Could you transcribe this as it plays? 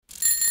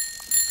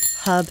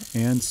hub,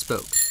 and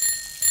spoke.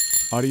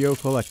 Audio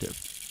Collective.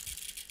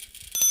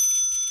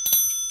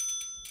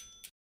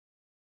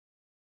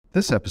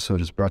 This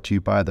episode is brought to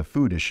you by the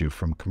Food Issue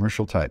from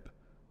Commercial Type,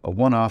 a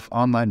one-off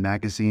online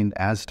magazine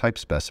as type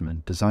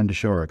specimen designed to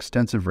show our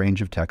extensive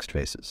range of text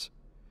faces.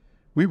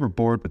 We were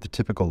bored with the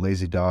typical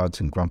lazy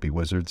dogs and grumpy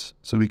wizards,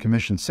 so we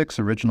commissioned 6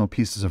 original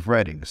pieces of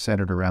writing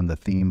centered around the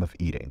theme of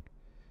eating.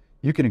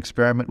 You can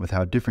experiment with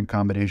how different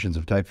combinations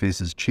of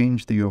typefaces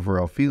change the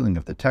overall feeling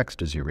of the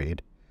text as you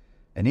read,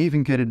 and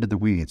even get into the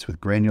weeds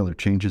with granular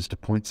changes to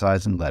point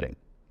size and leading.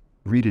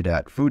 Read it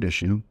at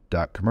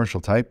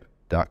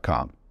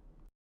foodissue.commercialtype.com.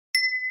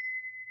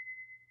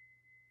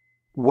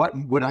 What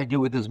would I do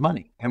with this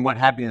money? And what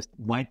happiness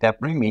might that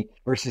bring me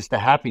versus the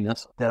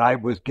happiness that I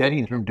was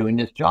getting from doing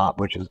this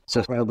job, which is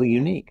so wildly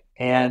unique?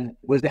 And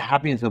was the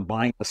happiness of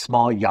buying a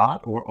small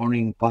yacht or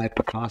owning 5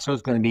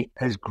 Picassos going to be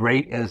as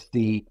great as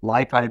the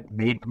life I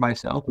made for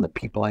myself and the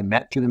people I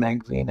met through the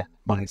magazine and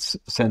my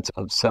sense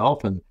of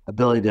self and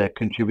ability to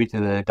contribute to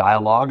the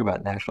dialogue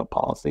about national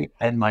policy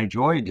and my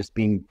joy just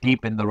being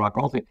deep in the rock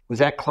and roll thing? Was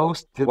that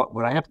close to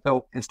what I have?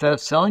 So instead of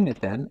selling it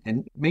then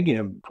and making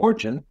a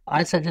fortune,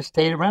 I said just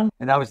stayed around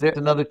and I was there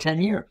another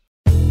 10 years.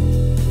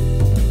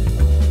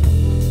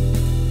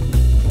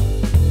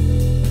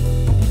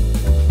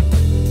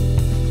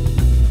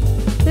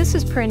 This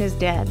is Print is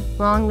Dead,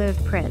 Long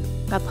Live Print,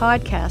 a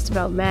podcast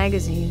about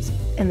magazines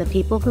and the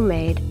people who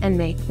made and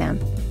make them.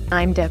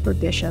 I'm Deborah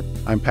Bishop.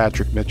 I'm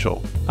Patrick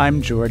Mitchell.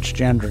 I'm George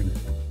Gendron.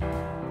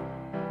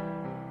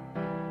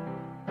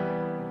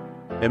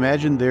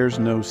 Imagine there's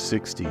no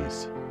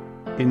 60s.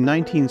 In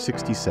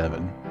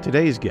 1967,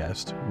 today's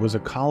guest was a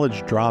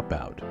college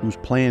dropout whose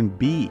plan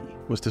B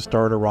was to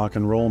start a rock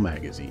and roll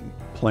magazine.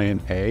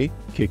 Plan A,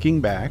 kicking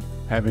back,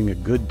 having a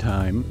good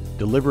time,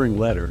 delivering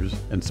letters,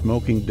 and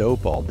smoking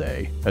dope all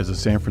day as a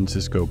San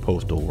Francisco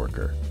postal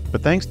worker.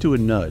 But thanks to a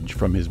nudge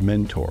from his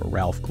mentor,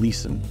 Ralph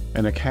Gleason,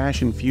 and a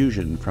cash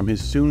infusion from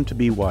his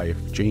soon-to-be wife,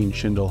 Jane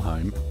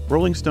Schindelheim,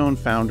 Rolling Stone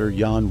founder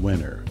Jann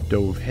Wenner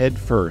dove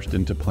headfirst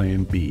into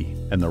Plan B,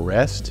 and the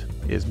rest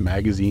is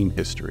magazine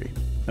history.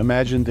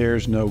 Imagine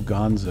there's no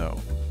Gonzo.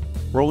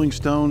 Rolling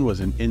Stone was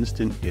an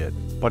instant hit,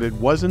 but it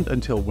wasn't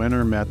until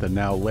Wenner met the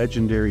now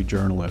legendary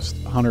journalist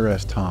Hunter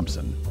S.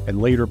 Thompson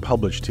and later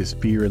published his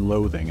Fear and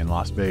Loathing in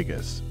Las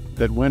Vegas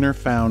that Wenner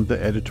found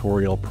the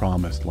editorial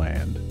promised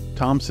land.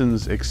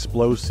 Thompson's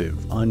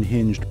explosive,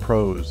 unhinged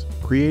prose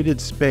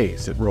created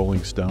space at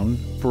Rolling Stone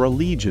for a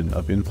legion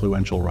of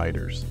influential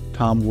writers: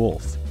 Tom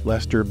Wolfe,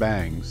 Lester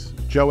Bangs,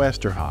 Joe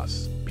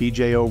Eszterhas,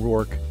 P.J.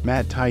 O'Rourke,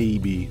 Matt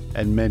Taibbi,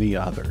 and many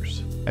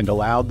others, and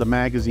allowed the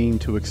magazine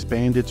to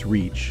expand its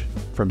reach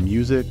from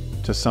music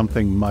to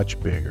something much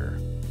bigger.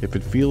 If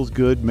it feels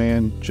good,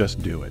 man,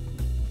 just do it.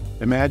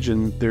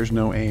 Imagine there's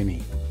no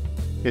Annie.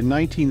 In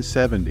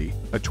 1970,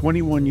 a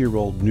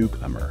 21-year-old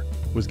newcomer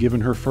was given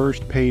her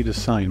first paid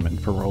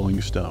assignment for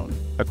Rolling Stone,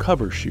 a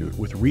cover shoot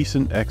with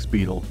recent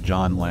ex-Beatle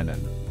John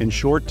Lennon. In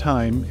short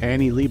time,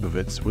 Annie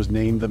Leibovitz was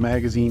named the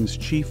magazine's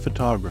chief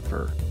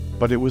photographer,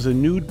 but it was a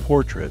nude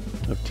portrait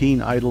of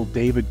teen idol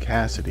David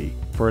Cassidy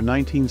for a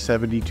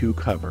 1972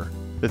 cover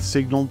that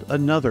signaled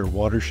another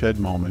watershed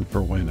moment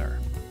for Wenner.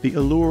 The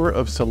allure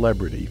of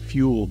celebrity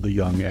fueled the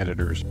young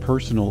editor's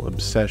personal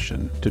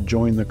obsession to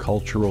join the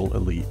cultural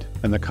elite,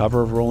 and the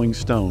cover of Rolling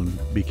Stone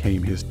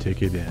became his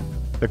ticket in.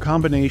 The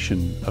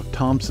combination of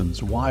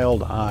Thompson's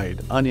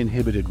wild-eyed,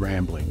 uninhibited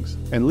ramblings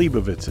and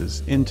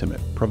Leibovitz's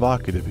intimate,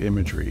 provocative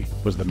imagery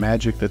was the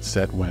magic that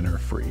set Wenner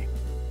free.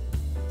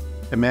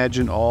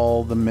 Imagine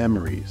all the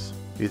memories.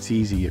 It's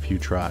easy if you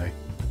try.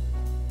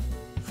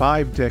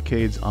 5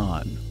 decades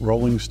on,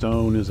 Rolling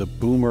Stone is a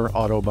boomer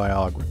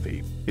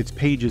autobiography, its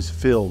pages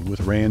filled with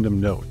random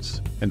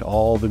notes and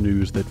all the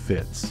news that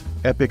fits.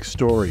 Epic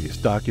stories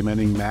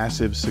documenting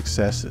massive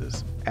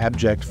successes,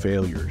 abject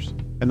failures,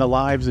 and the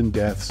lives and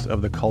deaths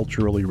of the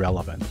culturally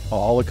relevant,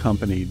 all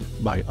accompanied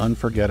by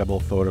unforgettable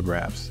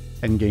photographs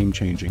and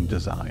game-changing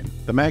design.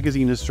 The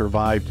magazine has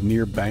survived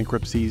near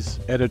bankruptcies,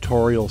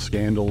 editorial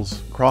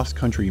scandals,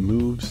 cross-country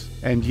moves,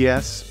 and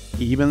yes,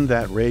 even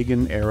that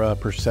Reagan-era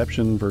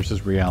perception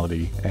versus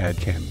reality ad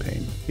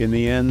campaign. In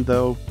the end,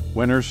 though,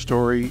 Wenner's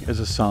story is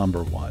a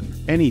somber one.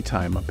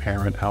 Anytime a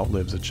parent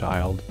outlives a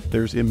child,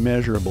 there's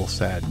immeasurable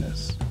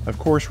sadness. Of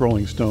course,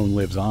 Rolling Stone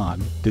lives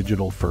on,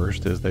 digital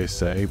first, as they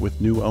say,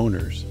 with new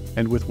owners,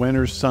 and with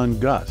Wenner's son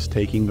Gus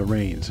taking the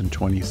reins in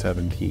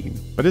 2017.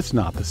 But it's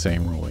not the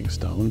same Rolling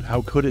Stone.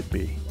 How could it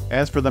be?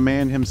 As for the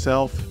man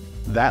himself,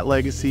 that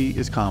legacy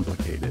is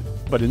complicated.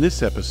 But in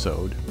this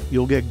episode,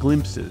 you'll get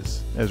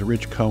glimpses, as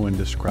Rich Cohen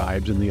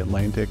describes in The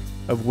Atlantic,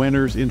 of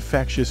Wenner's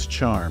infectious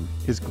charm,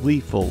 his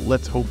gleeful,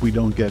 let's hope we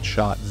don't get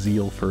shot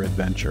zeal for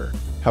adventure,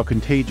 how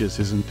contagious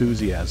his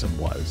enthusiasm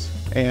was,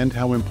 and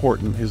how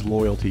important his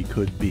loyalty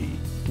could be.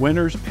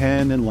 Wenner's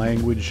pen and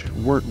language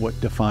weren't what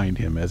defined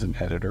him as an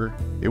editor.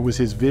 It was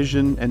his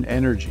vision and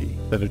energy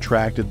that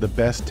attracted the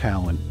best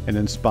talent and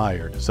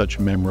inspired such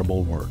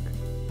memorable work.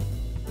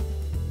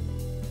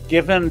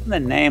 Given the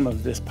name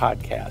of this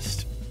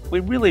podcast, we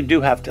really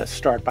do have to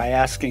start by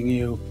asking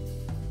you,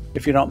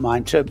 if you don't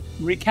mind, to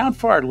recount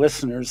for our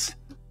listeners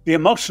the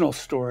emotional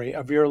story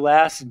of your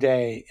last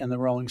day in the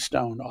Rolling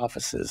Stone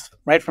offices,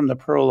 right from the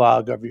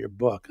prologue of your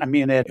book. I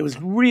mean, it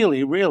was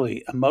really,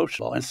 really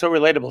emotional and so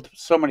relatable to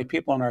so many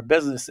people in our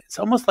business. It's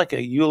almost like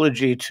a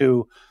eulogy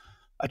to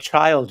a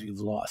child you've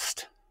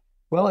lost.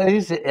 Well, it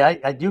is.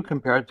 I do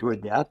compare it to a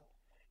death.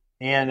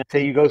 And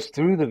say you go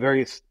through the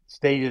various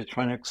stages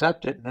trying to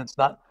accept it. And it's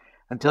not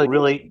until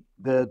really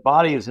the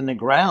body is in the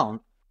ground,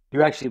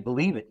 you actually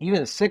believe it.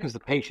 Even as sick as the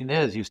patient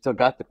is, you still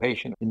got the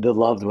patient and the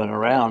loved one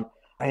around.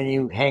 And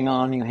you hang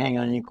on,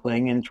 you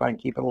cling and try and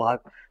keep it alive.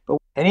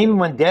 And even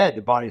when dead,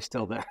 the body's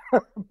still there.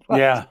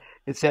 Yeah.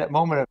 It's that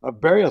moment of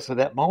burial. So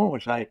that moment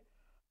which I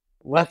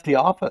left the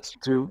office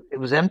to, it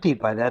was empty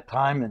by that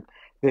time. And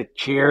the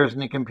chairs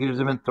and the computers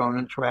have been thrown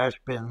in trash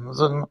bins.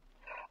 And,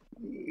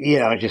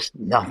 just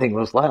nothing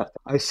was left.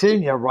 I was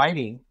sitting there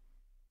writing.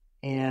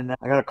 And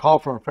I got a call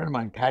from a friend of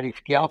mine, Patty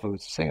Scialfa,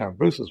 who's a singer,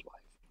 Bruce's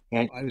wife.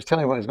 And I was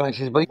telling her what I was going.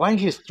 She said, "But why don't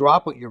you just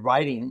drop what you're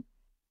writing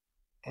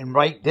and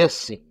write this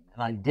scene?"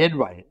 And I did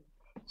write it.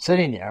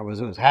 Sitting there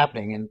as it was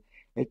happening, and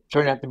it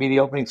turned out to be the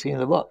opening scene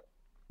of the book.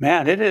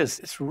 Man, it is.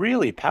 It's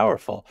really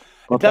powerful.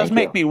 Well, it does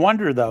make me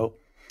wonder, though,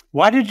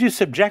 why did you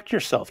subject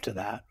yourself to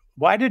that?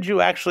 Why did you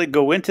actually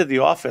go into the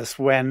office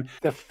when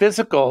the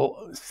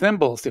physical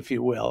symbols, if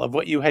you will, of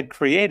what you had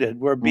created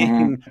were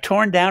being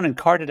torn down and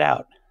carted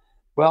out?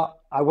 Well,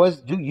 I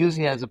was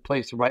using it as a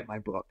place to write my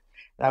book.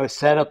 I was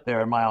set up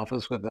there in my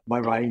office with my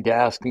writing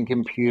desk and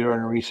computer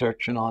and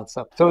research and all that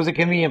stuff. So it was a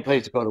convenient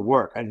place to go to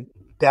work. And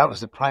that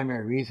was the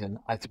primary reason.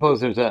 I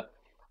suppose there's a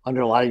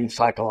underlying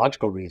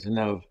psychological reason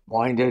of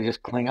wanting to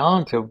just cling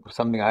on to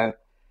something I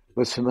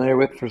was familiar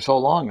with for so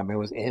long. I mean, it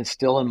was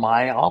still in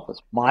my office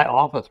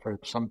for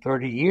some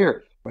 30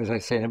 years. As I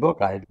say in the book,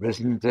 I had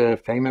risen to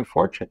fame and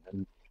fortune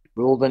and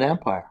ruled an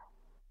empire.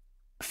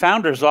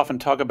 Founders often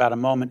talk about a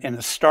moment in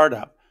a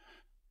startup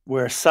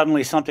where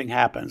suddenly something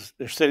happens.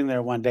 They're sitting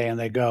there one day and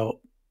they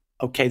go,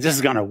 okay, this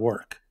is going to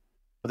work.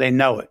 They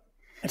know it.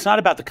 It's not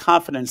about the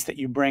confidence that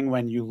you bring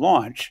when you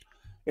launch.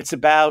 It's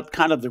about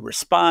kind of the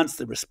response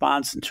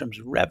in terms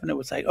of revenue.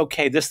 It's like,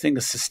 okay, this thing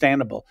is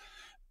sustainable.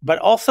 But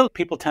also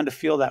people tend to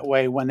feel that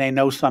way when they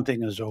know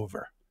something is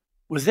over.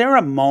 Was there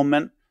a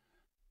moment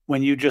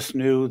when you just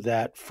knew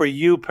that for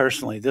you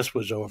personally, this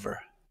was over?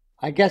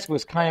 I guess it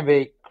was kind of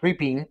a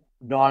creeping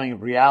dawning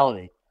of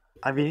reality.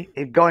 I mean,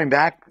 going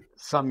back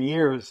some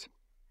years,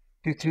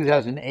 to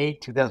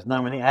 2008,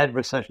 2009, when the ad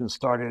recession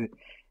started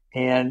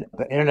and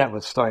the internet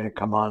was starting to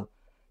come on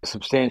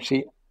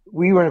substantially,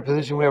 we were in a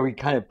position where we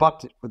kind of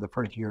bucked it for the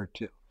first year or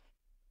two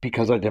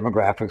because our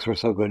demographics were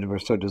so good and were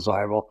so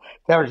desirable.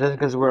 That was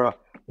because we're a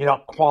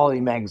quality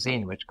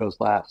magazine, which goes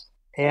last.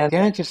 And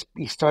then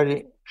we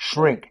started to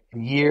shrink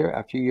year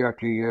after year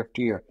after year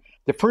after year.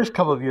 The first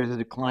couple of years of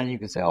decline, you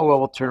could say, oh, well,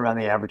 we'll turn around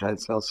the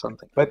advertise, sell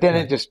something. But then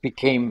it just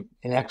became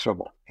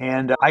inexorable.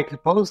 And I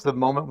suppose the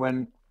moment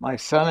when my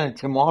son and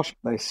Tim Walsh,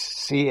 my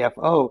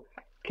CFO,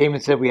 came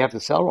and said, we have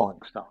to sell Rolling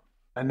Stone.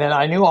 And then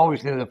I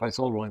always knew that if I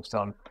sold Rolling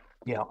Stone,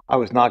 I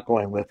was not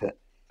going with it.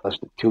 It was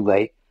too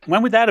late.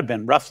 When would that have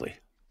been, roughly?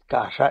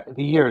 Gosh,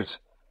 the years.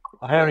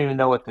 I don't even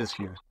know what this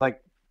year is.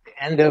 Like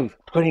the end of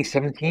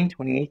 2017,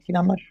 2018,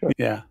 I'm not sure.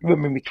 Yeah.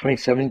 Maybe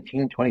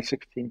 2017,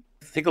 2016.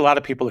 I think a lot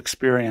of people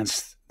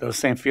experienced those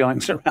same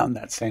feelings around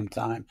that same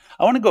time.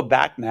 I want to go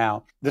back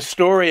now. The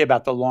story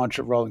about the launch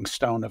of Rolling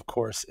Stone, of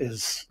course,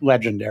 is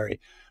legendary.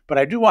 But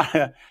I do want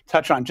to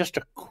touch on just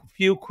a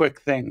few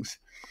quick things.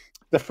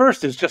 The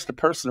first is just a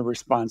personal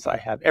response I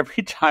have.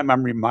 Every time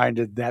I'm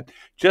reminded that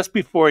just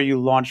before you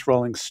launched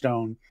Rolling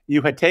Stone,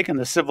 you had taken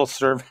the civil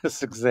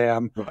service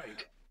exam,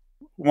 right,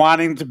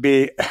 wanting to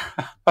be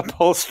a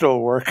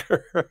postal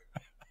worker.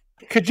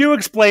 Could you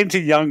explain to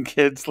young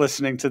kids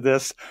listening to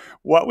this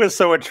what was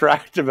so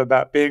attractive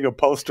about being a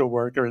postal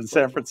worker in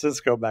San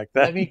Francisco back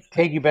then? Let me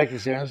take you back to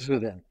San Francisco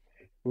then.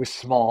 It was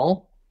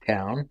small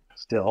town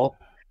still.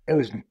 It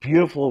was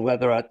beautiful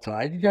weather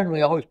outside.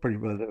 Generally always pretty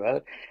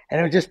weather. And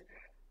it was just,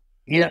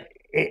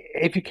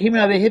 if you came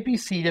out of the hippie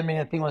seat, I mean,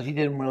 the thing was he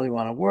didn't really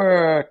want to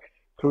work.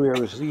 Career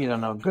was,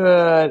 no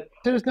good.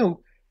 There was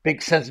no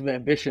big sense of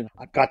ambition.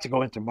 I've got to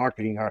go into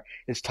marketing, or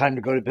it's time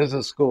to go to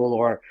business school,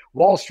 or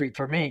Wall Street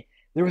for me.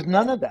 There was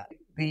none of that.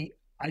 The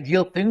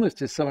ideal thing was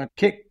to someone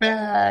kick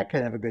back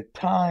and have a good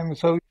time.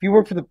 So if you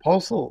worked for the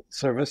Postal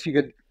Service, you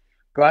could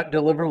go out and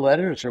deliver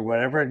letters or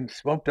whatever and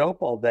smoke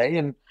dope all day.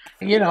 And,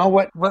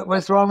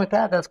 what's wrong with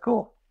that? That's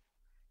cool.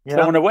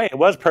 So in a way, it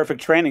was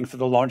perfect training for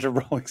the launch of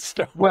Rolling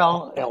Stone.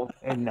 Well,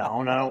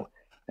 no.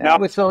 It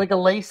was like a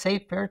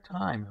laissez-faire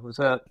time. It was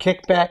a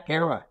kickback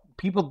era.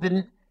 People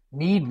didn't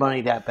need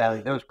money that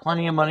badly. There was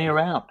plenty of money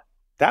around.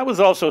 That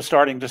was also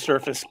starting to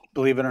surface,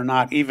 believe it or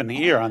not, even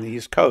here on the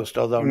East Coast,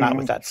 although not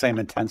with that same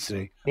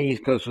intensity. The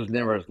East Coast was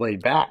never as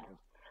laid back.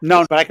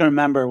 No, but I can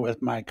remember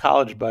with my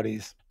college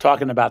buddies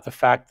talking about the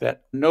fact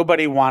that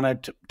nobody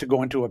wanted to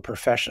go into a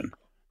profession.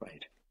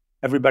 Right.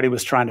 Everybody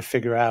was trying to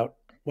figure out,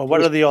 well,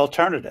 what are the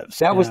alternatives?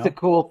 That was the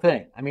cool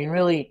thing. I mean,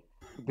 really,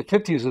 the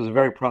 50s was a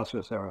very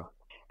prosperous era.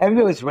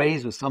 Everybody was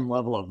raised with some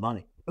level of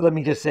money. Let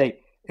me just say,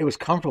 it was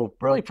comfortable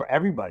really for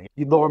everybody.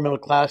 You lower middle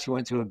class, you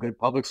went to a good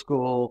public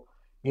school,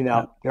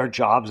 there are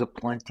jobs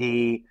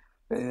aplenty.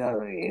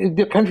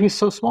 The country is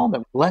so small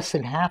that less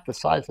than half the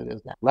size it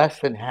is now. Less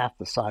than half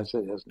the size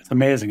it is now. It's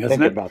amazing, isn't it?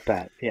 Think about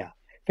that. Yeah.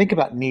 Think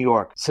about New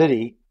York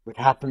City with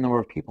half the number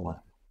of people in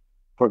it,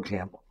 for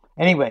example.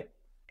 Anyway,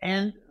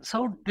 and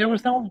so there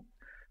was no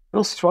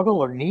real struggle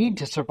or need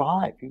to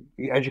survive.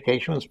 Your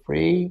education was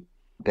free.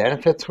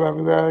 Benefits were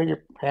everywhere.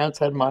 Your parents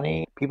had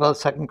money. People had a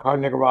second car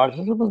in their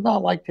garages. It was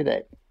not like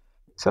today.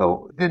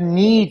 So the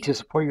need to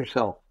support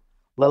yourself,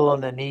 let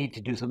alone the need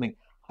to do something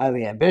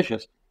highly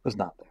ambitious, was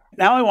not there.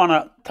 Now I want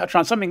to touch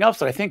on something else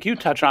that I think you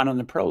touch on in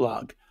the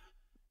prologue,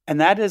 and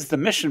that is the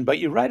mission, but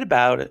you write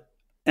about it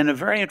in a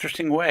very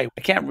interesting way.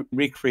 I can't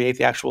recreate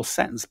the actual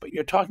sentence, but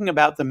you're talking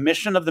about the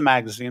mission of the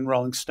magazine,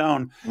 Rolling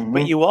Stone,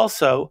 but you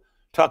also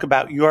talk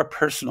about your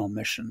personal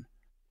mission.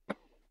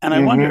 And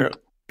I wonder,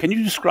 can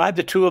you describe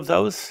the two of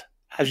those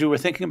as you were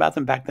thinking about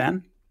them back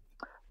then?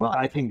 Well,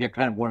 I think they're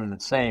kind of one and the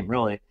same,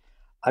 really.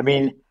 I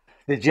mean,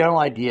 the general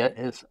idea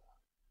is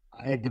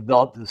I had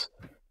developed this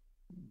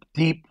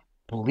deep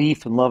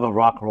belief and love of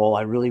rock and roll.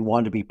 I really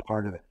wanted to be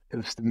part of it. It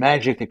was the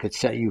magic that could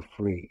set you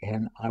free.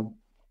 And I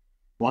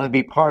wanted to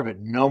be part of it,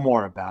 know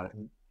more about it,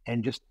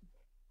 and just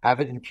have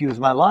it infuse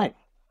my life.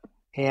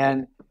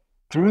 And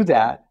through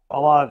that, a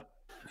lot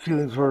of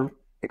feelings were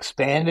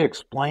expanded,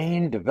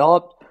 explained,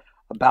 developed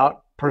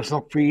about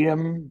personal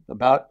freedom,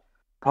 about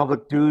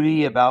public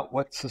duty, about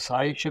what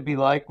society should be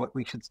like, what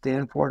we should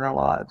stand for in our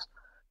lives,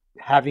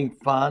 having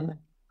fun.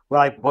 What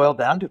I boiled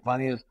down to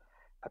funny is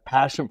a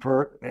passion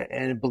for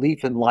and a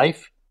belief in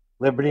life,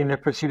 liberty, and the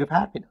pursuit of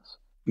happiness.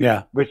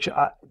 Yeah. Which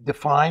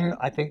define,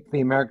 I think,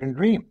 the American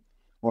dream,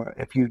 or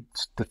if you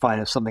define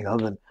it as something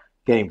other than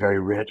getting very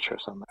rich or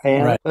something.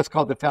 And let's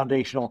call it the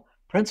foundational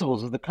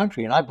principles of the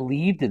country. And I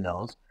believed in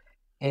those,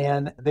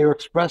 and they were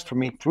expressed for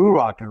me through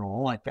rock and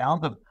roll. I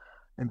found them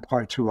in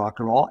part through rock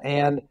and roll,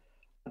 and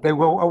they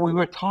were what we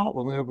were taught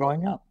when we were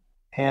growing up.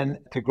 And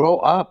to grow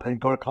up and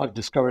go to college,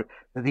 discover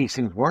that these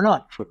things were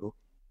not true,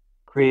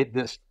 create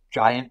this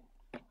giant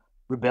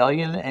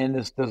rebellion and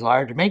this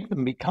desire to make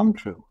them become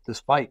true, this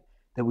fight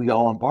that we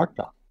all embarked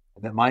on,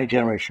 that my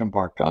generation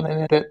embarked on,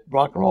 and that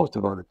rock and roll was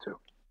devoted to.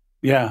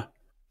 Yeah.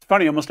 It's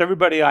funny, almost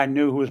everybody I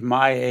knew who was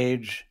my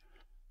age,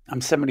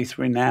 I'm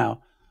 73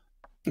 now,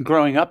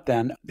 growing up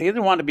then, they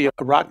either wanted to be a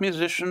rock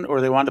musician or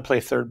they wanted to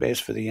play third base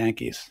for the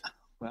Yankees.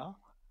 Well,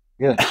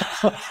 yeah.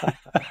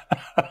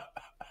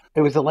 It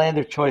was a land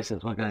of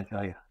choices, what can I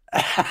tell you?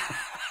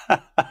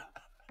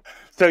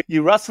 So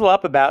you rustle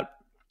up about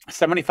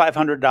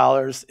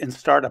 $7,500 in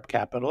startup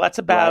capital. That's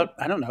about,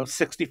 I don't know,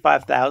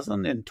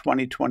 $65,000 in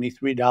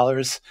 2023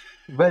 dollars.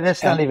 But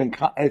that's not even,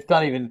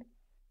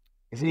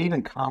 is it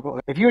even comparable?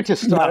 If you were to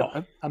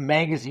start a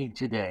magazine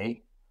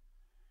today,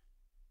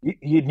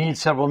 you'd need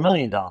several $1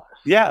 million.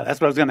 Yeah, that's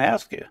what I was going to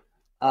ask you.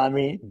 I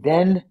mean,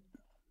 then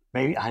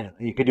maybe, I don't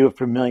know, you could do it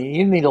for $1 million.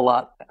 You need a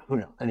lot. Who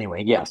knows?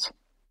 Anyway, yes.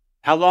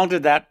 How long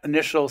did that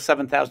initial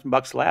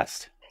 $7,000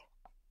 last?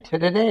 To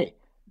today.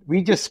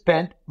 We just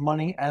spent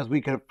money as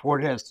we could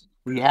afford it, as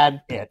we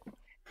had it,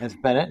 and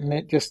spent it, and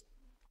it just,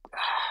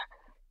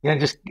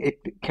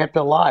 it kept it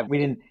alive. We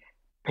didn't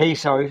pay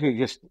salaries, we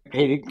just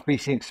paid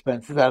increasing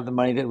expenses out of the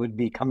money that would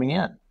be coming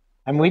in.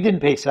 And we didn't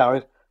pay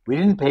salaries, we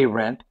didn't pay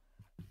rent.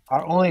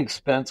 Our only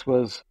expense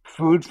was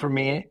food for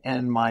me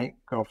and my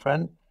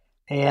girlfriend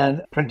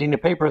and printing the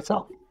paper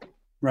itself.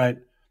 Right.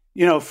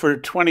 For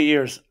 20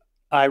 years,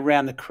 I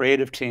ran the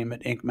creative team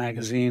at Inc.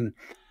 magazine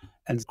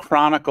and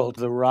chronicled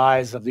the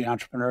rise of the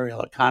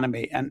entrepreneurial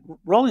economy. And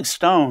Rolling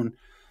Stone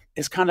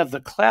is kind of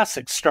the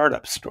classic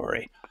startup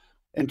story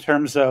in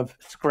terms of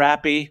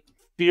scrappy,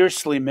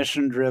 fiercely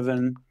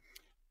mission-driven,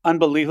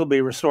 unbelievably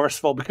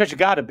resourceful, because you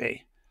got to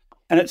be.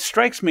 And it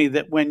strikes me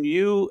that when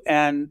you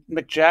and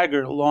Mick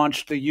Jagger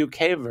launched the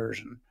UK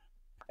version,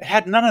 it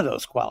had none of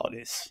those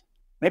qualities.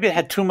 Maybe it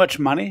had too much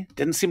money,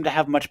 didn't seem to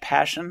have much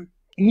passion.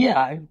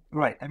 Yeah,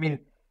 right. I mean,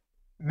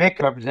 Mick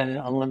represented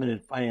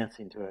unlimited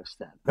financing to an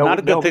extent. Not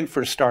a good thing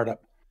for a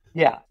startup.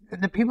 Yeah.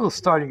 The people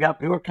starting up,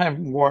 they were kind of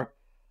more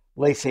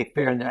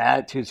laissez-faire in their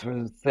attitudes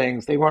for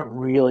things. They weren't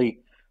really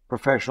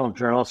professional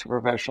journalists or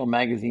professional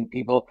magazine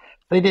people.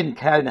 They didn't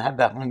kind of have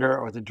that hunger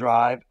or the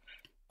drive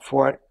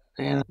for it.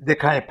 And the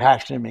kind of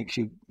passion that makes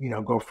you,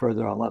 go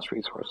further on less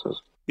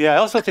resources. Yeah, I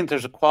also think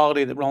there's a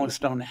quality that Rolling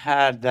Stone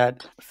had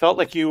that felt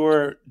like you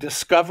were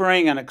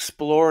discovering and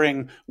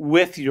exploring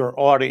with your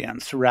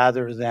audience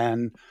rather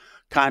than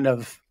kind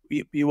of,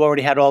 you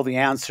already had all the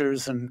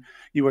answers and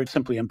you were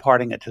simply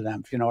imparting it to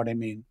them, if you know what I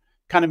mean.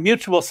 Kind of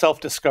mutual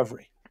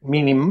self-discovery.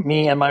 Meaning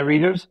me and my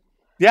readers?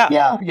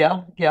 Yeah.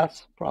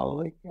 Yes,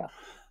 probably, yeah.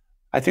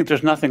 I think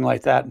there's nothing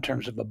like that in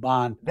terms of a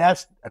bond.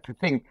 That's the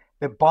thing.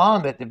 The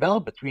bond that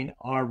developed between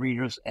our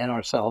readers and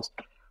ourselves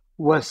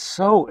was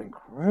so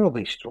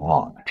incredibly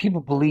strong.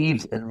 People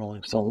believed in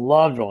Rolling Stone,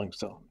 loved Rolling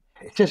Stone.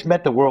 It just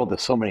met the world to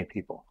so many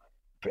people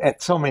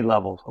at so many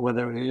levels,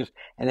 whether it was just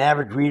an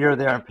average reader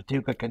there in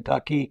Paducah,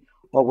 Kentucky,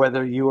 or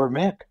whether you were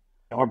Mick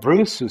or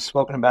Bruce, who's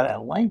spoken about it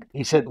at length.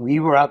 He said,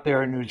 we were out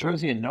there in New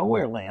Jersey in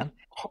nowhere land,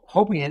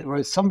 hoping there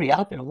was somebody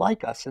out there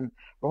like us. And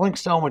Rolling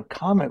Stone would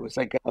come. It was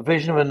like a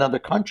vision of another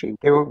country.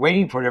 They were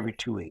waiting for it every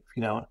 2 weeks,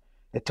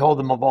 It told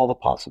them of all the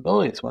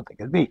possibilities, what they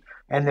could be.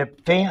 And the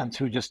fans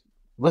who just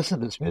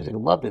listened to this music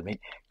and loved it. I mean,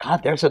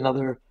 God, there's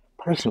another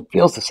person who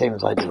feels the same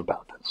as I do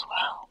about this.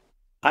 Wow.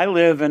 I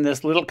live in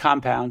this little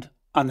compound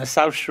on the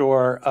South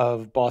Shore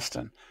of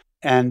Boston.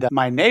 And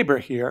my neighbor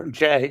here,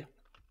 Jay,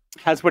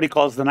 has what he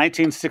calls the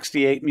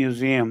 1968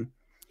 Museum,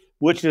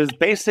 which is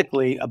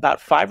basically about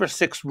 5 or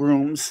 6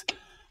 rooms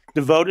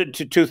devoted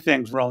to 2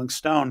 things, Rolling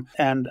Stone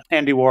and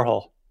Andy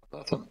Warhol.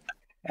 Awesome.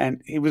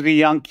 And he was a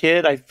young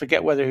kid. I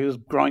forget whether he was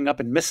growing up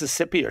in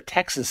Mississippi or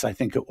Texas, I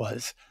think it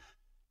was.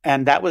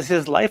 And that was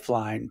his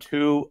lifeline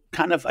to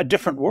kind of a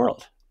different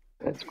world.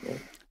 That's great.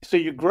 So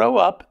you grow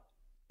up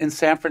in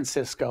San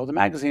Francisco. The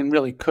magazine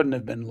really couldn't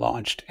have been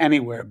launched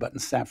anywhere but in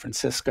San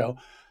Francisco.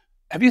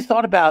 Have you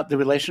thought about the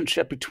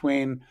relationship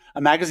between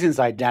a magazine's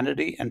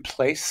identity and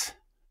place,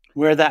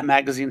 where that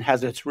magazine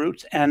has its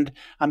roots? And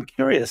I'm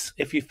curious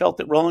if you felt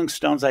that Rolling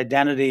Stone's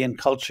identity and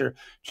culture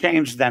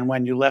changed then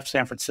when you left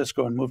San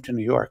Francisco and moved to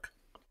New York.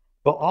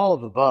 Well, all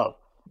of the above.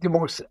 The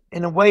most,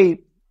 in a way,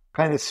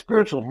 kind of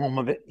spiritual home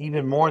of it,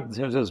 even more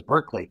than was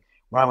Berkeley,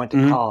 where I went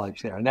to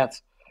college there. And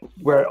that's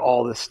where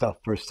all this stuff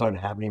first started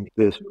happening.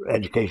 This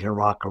education in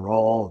rock and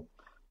roll,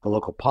 the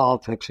local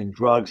politics and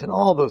drugs, and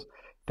all those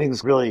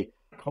things really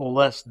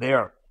coalesced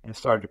there and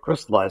started to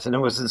crystallize. And it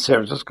was in San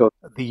Francisco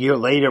the year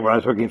later when I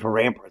was working for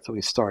Rampart that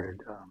we started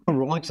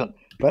Rolling Stone.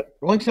 But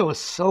Rolling Stone was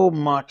so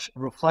much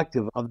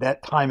reflective of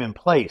that time and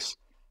place.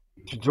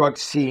 The drug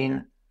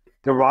scene,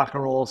 the rock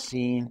and roll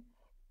scene,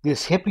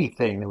 this hippie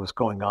thing that was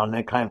going on,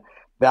 that kind of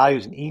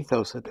values and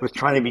ethos that was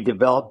trying to be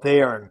developed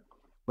there, and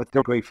what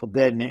the Grateful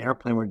Dead and the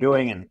Airplane were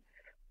doing. And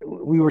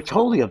we were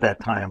totally of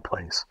that time and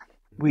place.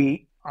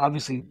 We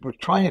obviously were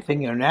trying to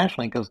think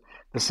internationally because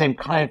the same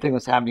kind of thing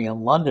was happening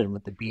in London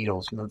with the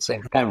Beatles, the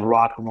same kind of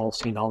rock and roll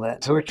scene, all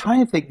that. So we're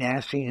trying to think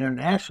nationally,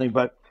 internationally,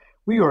 but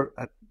we were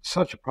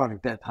such a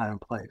product of that time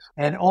and place.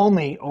 And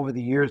only over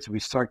the years did we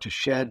start to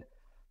shed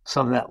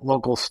some of that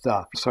local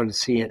stuff. We started to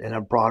see it in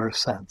a broader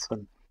sense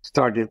and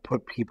started to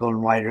put people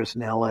and writers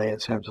in LA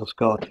and San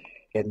Francisco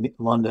and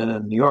London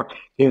and New York.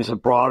 It was a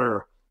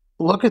broader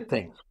look at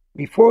things.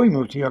 Before we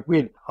moved to New York, we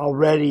had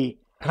already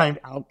kind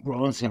of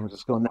outgrown San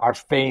Francisco, and our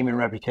fame and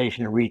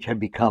reputation and reach had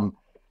become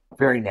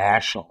very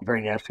national,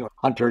 very national.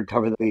 Hunter had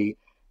covered the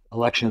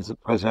elections, the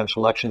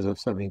presidential elections of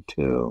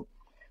 72.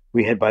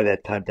 We had by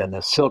that time done the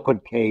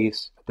Silkwood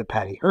case, the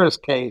Patty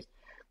Hearst case.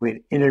 We had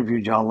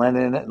interviewed John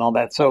Lennon and all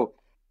that. So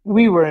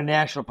we were a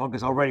national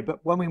focus already. But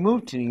when we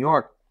moved to New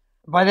York,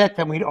 by that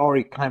time we'd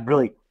already kind of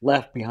really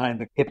left behind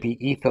the hippie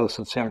ethos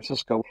of San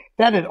Francisco.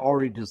 That had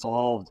already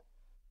dissolved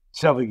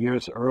several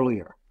years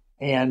earlier.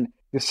 And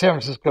the San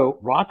Francisco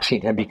rock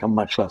scene had become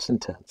much less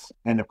intense.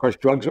 And of course,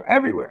 drugs are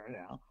everywhere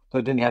now. So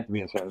it didn't have to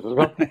be in San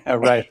Francisco.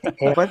 Right.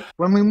 But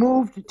when we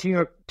moved to New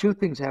York, 2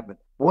 things happened.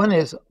 One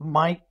is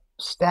my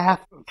staff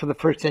for the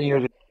first 10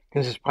 years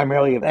consists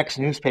primarily of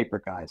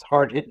ex-newspaper guys,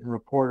 hard-hitting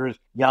reporters,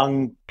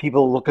 young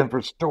people looking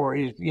for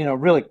stories,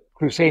 really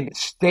crusade,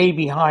 stay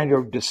behind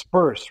or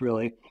disperse,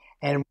 really.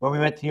 And when we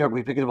went to New York,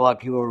 we picked up a lot of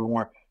people who were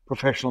more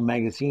professional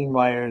magazine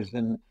writers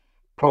and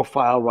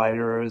profile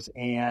writers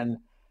and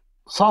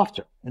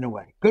softer in a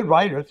way. Good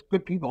writers,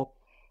 good people.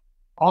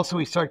 Also,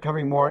 we started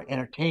covering more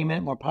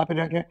entertainment, more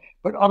popular entertainment,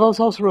 but it was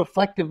also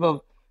reflective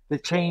of the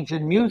change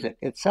in music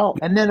itself.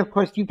 And then, of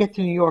course, you get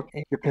to New York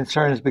and your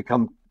concerns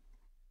become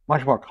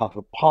much more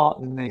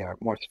cosmopolitan, they are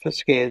more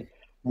sophisticated,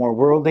 more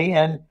worldly,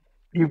 and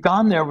you've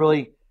gone there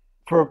really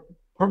for a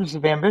purpose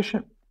of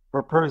ambition, for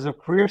a purpose of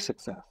career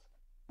success.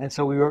 And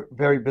so we were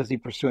very busy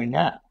pursuing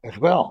that as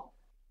well.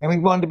 And we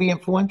wanted to be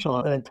influential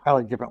in an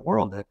entirely different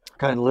world, the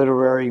kind of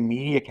literary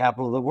media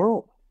capital of the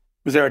world.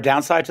 Was there a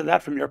downside to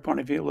that from your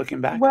point of view,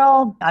 looking back?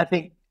 Well, I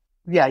think,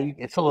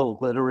 it's a little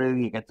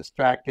literary. You get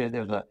distracted.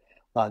 There's a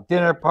lot of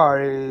dinner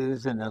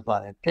parties and there's a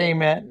lot of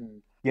entertainment.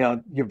 And,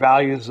 your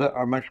values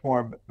are much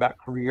more about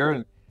career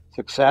and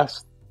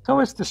success.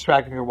 So it's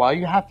distracting for a while.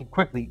 You have to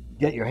quickly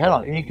get your head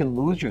on it. And you can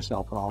lose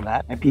yourself in all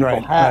that. And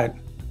people have.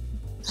 Right.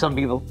 Some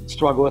people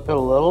struggle with it a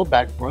little,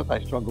 back and forth.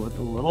 I struggle with it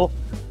a little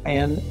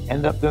and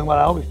end up doing what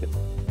I always do.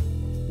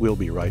 We'll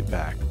be right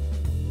back.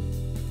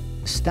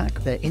 Stack,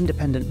 their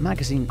independent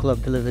magazine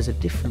club, delivers a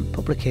different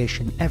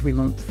publication every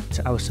month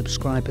to our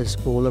subscribers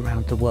all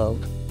around the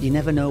world. You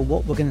never know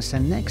what we're going to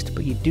send next,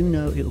 but you do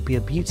know it will be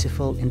a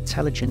beautiful,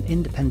 intelligent,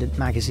 independent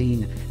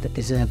magazine that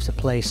deserves a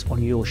place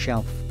on your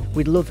shelf.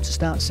 We'd love to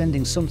start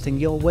sending something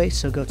your way,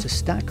 so go to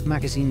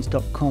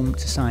stackmagazines.com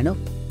to sign up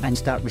and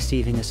start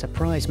receiving a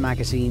surprise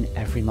magazine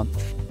every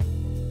month.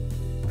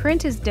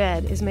 Print is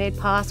Dead is made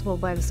possible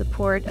by the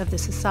support of the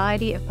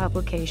Society of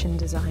Publication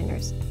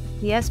Designers.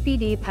 The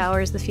SPD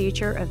powers the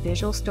future of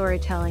visual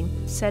storytelling,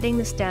 setting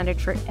the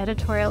standard for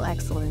editorial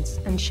excellence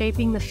and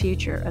shaping the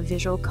future of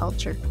visual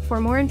culture.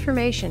 For more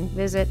information,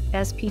 visit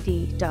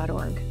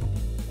spd.org.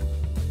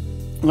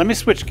 Let me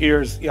switch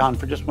gears, Jann,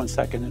 for just 1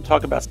 second and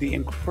talk about the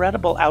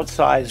incredible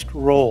outsized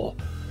role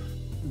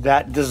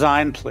that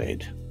design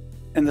played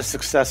in the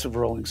success of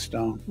Rolling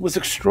Stone was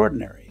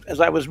extraordinary. As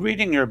I was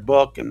reading your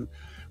book and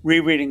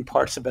rereading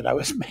parts of it, I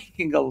was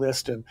making a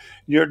list of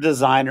your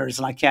designers,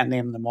 and I can't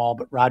name them all,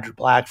 but Roger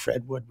Black,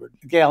 Fred Woodward,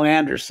 Gail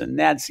Anderson,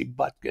 Nancy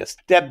Butkus,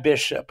 Deb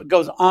Bishop. It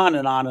goes on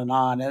and on and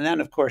on. And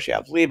then, of course, you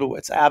have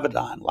Leibovitz,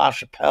 Avedon,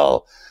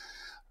 LaChapelle,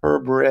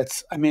 Herb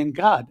Ritz. I mean,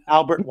 God,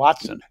 Albert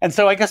Watson. And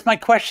so I guess my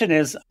question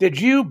is, did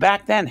you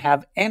back then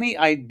have any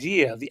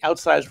idea the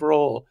outsized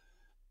role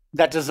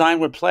that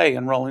design would play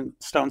in Rolling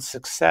Stone's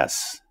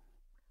success?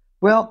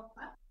 Well,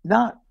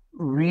 not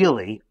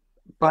really,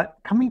 but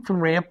coming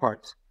from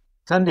Ramparts,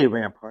 Sunday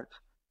Ramparts,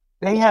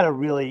 they had a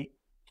really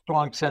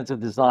strong sense of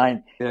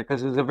design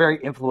because there was a very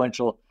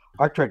influential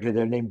art director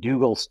there named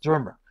Dougal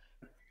Sturmer.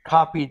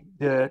 Copied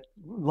the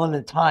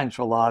London Times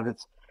for a lot of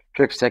its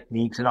tricks,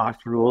 techniques, and art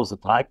rules, the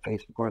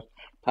typeface, of course,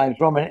 Times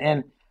Roman.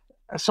 And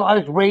so I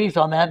was raised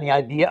on that and the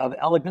idea of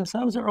elegance.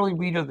 I was an early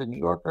reader of the New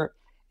Yorker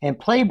and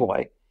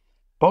Playboy,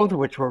 both of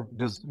which were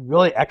just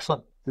really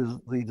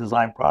excellently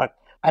designed products.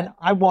 And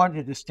I wanted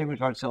to distinguish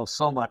ourselves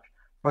so much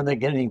from the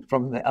beginning,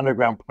 from the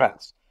underground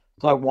press.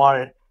 So I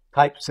wanted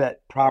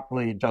typeset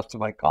properly and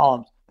justified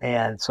columns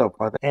and so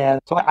forth. And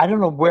so I don't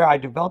know where I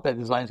developed that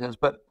design sense,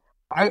 but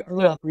I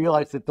really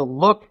realized that the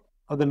look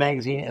of the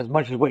magazine, as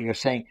much as what you're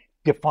saying,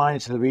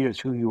 defines to the readers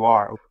who you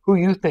are, who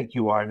you think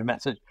you are, and the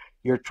message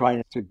you're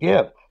trying to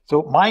give.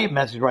 So my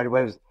message right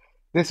away was,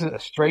 this is a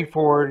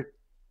straightforward,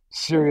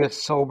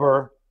 serious,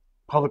 sober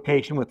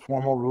publication with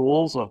formal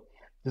rules of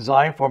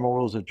design, formal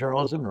rules of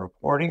journalism and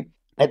reporting.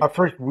 And our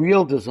first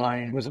real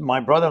design was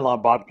my brother-in-law,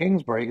 Bob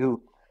Kingsbury,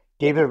 who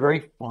gave it a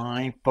very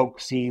fine,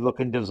 folksy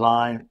looking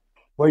design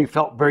where you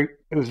felt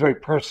it was very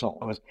personal.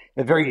 It was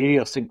a very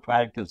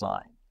idiosyncratic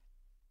design.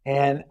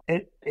 And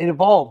it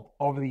evolved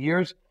over the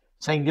years,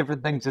 saying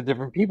different things to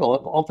different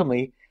people.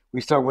 Ultimately, we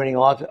started winning a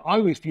lot. I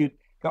always viewed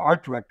the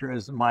art director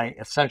as my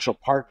essential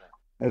partner,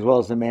 as well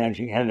as the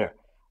managing editor.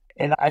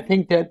 And I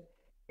think that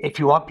if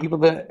you want people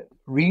to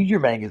read your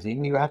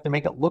magazine, you have to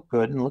make it look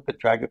good and look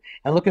attractive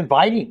and look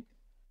inviting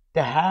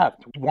to have,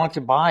 to want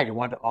to buy, to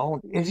want to own.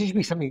 It should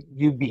be something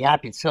you'd be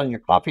happy to sit on your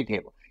coffee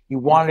table. You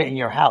want it in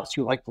your house.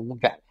 You like to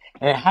look at it.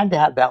 And it had to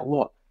have that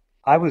look.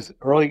 I was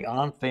early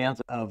on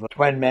fans of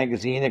Twen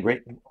magazine, the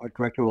great art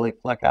director, Willie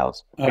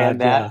Fleckhouse,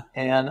 and that.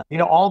 And,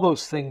 all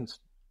those things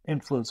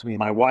influenced me.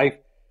 My wife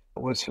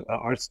was an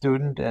art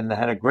student and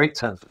had a great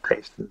sense of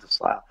taste and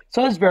style.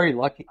 So I was very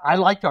lucky. I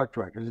liked art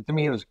directors. To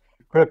me, it was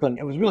critical. And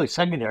it was really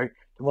secondary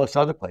to most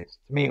other places.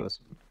 To me, it was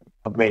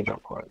a major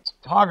importance.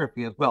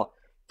 Photography as well.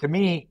 To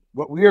me,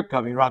 what we were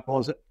covering, rock and roll,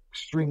 is an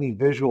extremely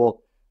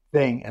visual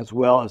thing as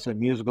well as a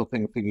musical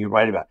thing you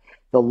write about.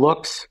 The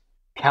looks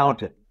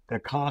counted. The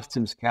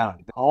costumes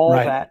counted. All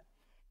that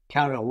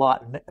counted a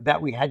lot. And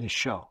that we had to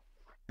show.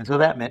 And so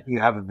that meant you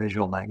have a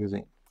visual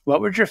magazine.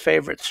 What was your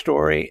favorite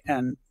story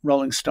and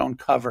Rolling Stone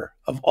cover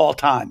of all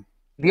time?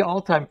 The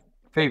all-time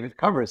favorite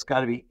cover has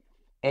got to be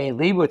A.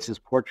 Leibovitz's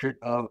portrait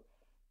of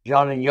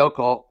John and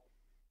Yoko,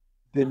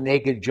 the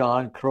naked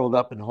John curled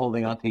up and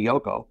holding onto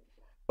Yoko,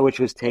 which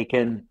was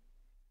taken,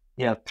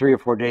 3 or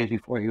 4 days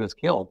before he was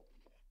killed.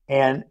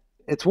 And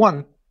it's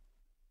won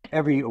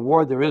every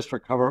award there is for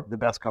cover, the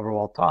best cover of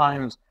all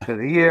times, for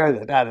the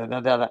year,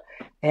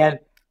 And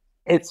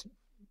it's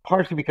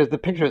partially because the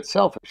picture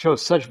itself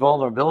shows such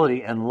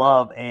vulnerability and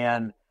love.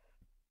 And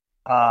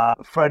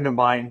a friend of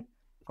mine,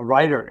 a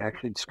writer,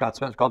 actually, Scott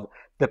Spence, called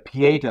the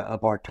Pieta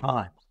of our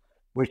times,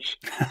 which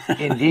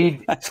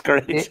indeed That's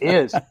great. It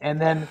is.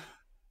 And then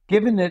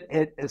given that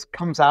it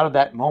comes out of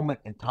that moment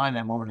in time,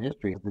 that moment in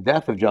history, the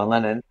death of John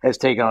Lennon has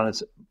taken on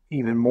its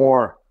even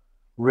more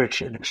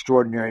rich and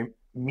extraordinary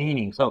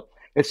meaning. So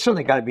it's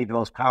certainly got to be the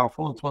most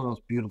powerful. It's one of the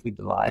most beautifully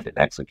designed and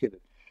executed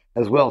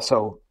as well.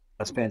 So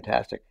that's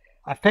fantastic.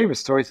 My favorite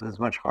stories is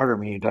much harder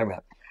when you're talking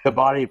about the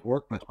body of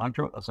work with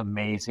Hunter was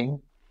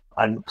amazing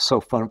and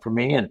so fun for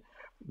me. And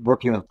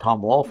working with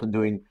Tom Wolfe and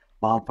doing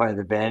Bonfire of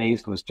the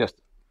Vanities was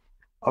just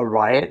a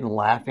riot and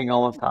laughing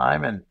all the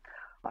time. And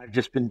I've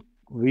just been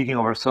reading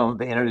over some of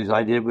the interviews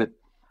I did with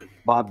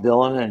Bob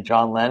Dylan and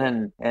John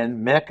Lennon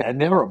and Mick, and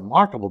they were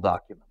remarkable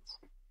documents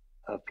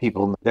of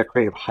people, their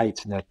creative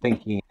heights and their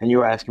thinking. And you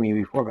were asking me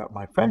before about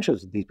my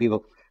friendships with these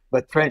people,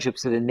 but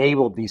friendships that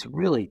enabled these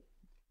really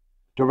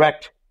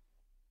direct,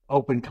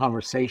 open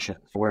conversations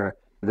where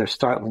they're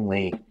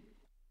startlingly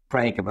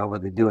frank about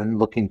what they do and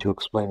looking to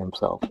explain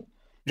themselves.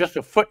 Just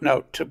a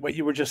footnote to what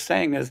you were just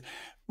saying is,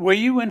 were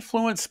you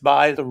influenced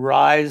by the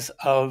rise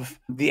of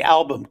the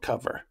album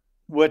cover,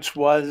 which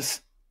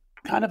was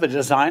kind of a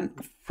design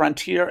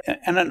frontier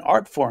and an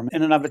art form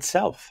in and of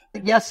itself?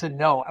 Yes and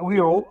no. We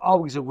were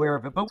always aware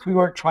of it, but we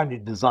weren't trying to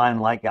design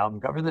like album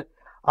covers.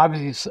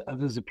 Obviously,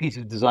 there's a piece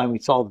of design we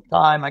saw all the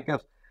time. I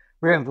guess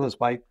we were influenced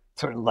by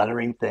certain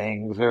lettering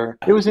things, or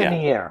it was in the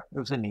air. It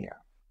was in the air.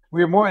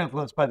 We were more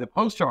influenced by the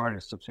poster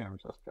artists of San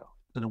Francisco,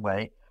 in a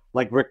way,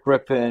 like Rick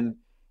Griffin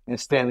and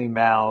Stanley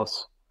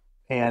Mouse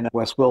and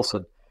Wes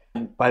Wilson,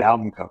 by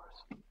album covers.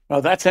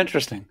 Oh, that's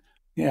interesting.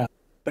 Yeah.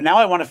 But now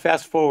I want to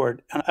fast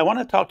forward, and I want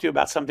to talk to you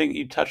about something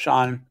you touched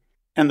on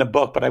in the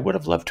book, but I would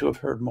have loved to have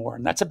heard more,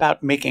 and that's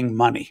about making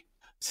money.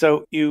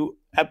 So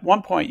at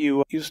one point,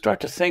 you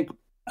start to think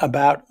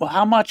about, well,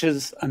 how much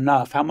is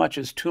enough? How much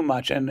is too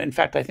much? And in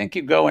fact, I think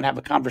you go and have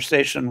a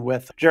conversation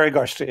with Jerry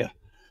Garcia.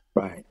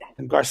 Right.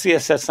 And Garcia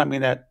says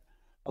something that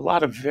a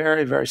lot of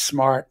very, very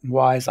smart and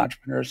wise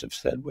entrepreneurs have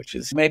said, which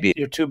is maybe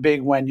you're too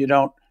big when you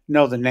don't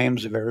know the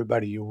names of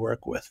everybody you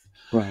work with.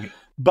 Right.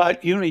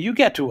 But, you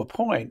get to a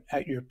point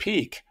at your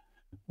peak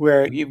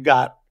where you've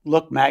got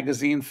Look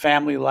Magazine,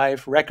 Family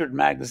Life, Record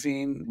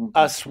Magazine,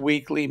 Us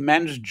Weekly,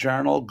 Men's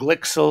Journal,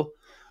 Glixel,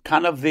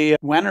 kind of the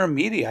Wenner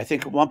media. I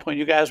think at one point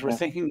you guys were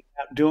thinking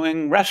about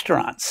doing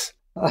restaurants.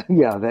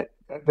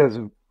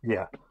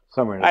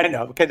 Somewhere. I don't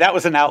know. Okay, that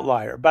was an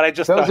outlier, but I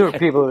just Those thought, are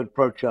people who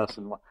approach us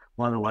and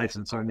want to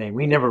license our name.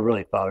 We never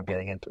really thought of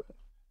getting into it.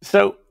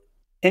 So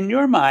in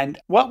your mind,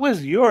 what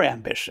was your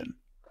ambition?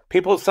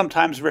 People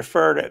sometimes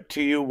refer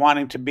to you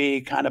wanting to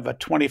be kind of a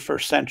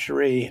 21st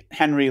century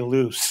Henry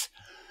Luce,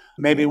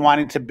 maybe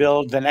wanting to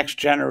build the next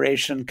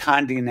generation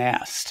Condé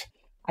Nast.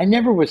 I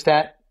never was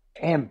that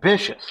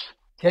ambitious.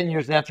 10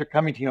 years after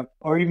coming to New York,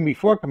 or even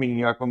before coming to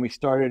New York, when we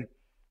started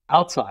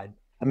Outside,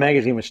 a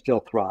magazine was still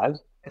thrives.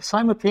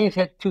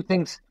 Simultaneously, had two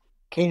things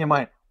came to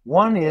mind.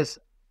 One is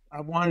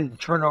I wanted to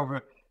turn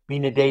over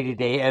being a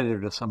day-to-day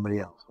editor to somebody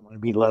else. I wanted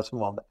to be less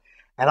involved.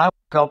 And I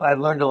felt I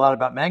learned a lot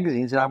about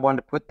magazines, and I wanted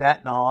to put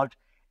that knowledge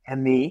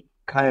and the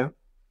kind of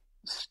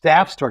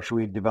staff structure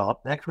we've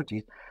developed, the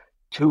expertise,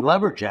 to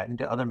leverage that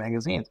into other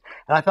magazines.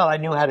 And I thought I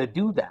knew how to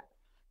do that.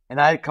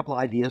 And I had a couple of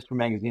ideas for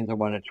magazines I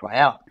wanted to try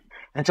out.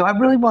 And so I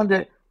really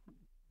wanted to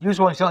use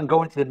Rolling Stone and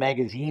go into the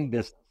magazine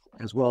business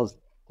as well as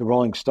the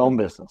Rolling Stone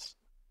business.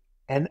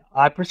 And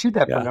I pursued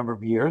that for a number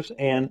of years.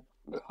 And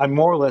I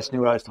more or less knew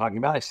what I was talking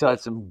about. I still had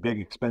some big,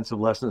 expensive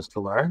lessons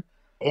to learn.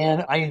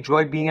 And I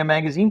enjoyed being a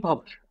magazine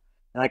publisher.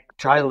 And I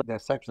tried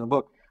that section of the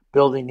book,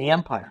 Building the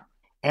Empire.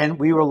 And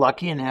we were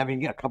lucky in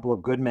having a couple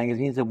of good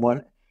magazines and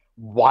one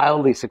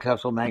wildly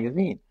successful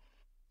magazine.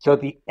 So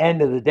at the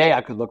end of the day,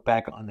 I could look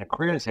back on the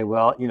career and say,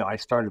 well, I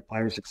started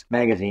 5 or 6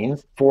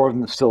 magazines. 4 of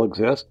them still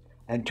exist,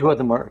 and 2 of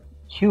them are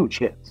huge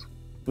hits.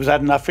 Was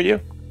that enough for you?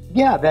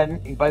 Yeah,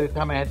 then by the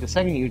time I had the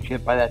second huge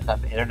hit, by that time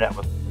the internet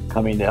was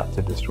coming out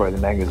to destroy the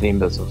magazine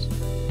business.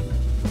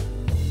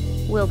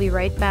 We'll be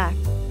right back.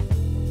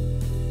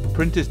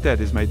 Print is Dead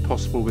is made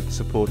possible with the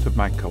support of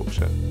Mag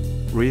Culture.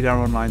 Read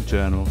our online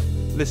journal,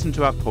 listen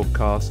to our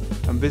podcast,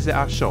 and visit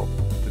our shop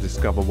to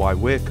discover why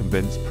we're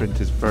convinced print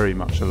is very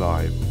much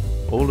alive.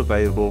 All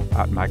available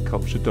at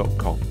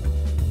magculture.com.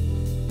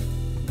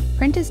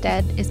 Print is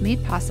Dead is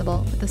made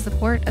possible with the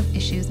support of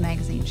Issues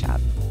magazine shop.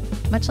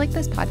 Much like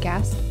this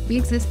podcast, we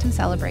exist to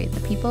celebrate the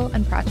people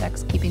and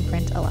projects keeping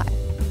print alive.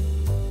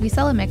 We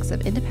sell a mix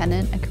of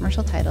independent and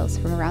commercial titles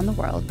from around the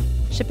world,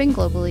 shipping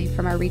globally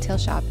from our retail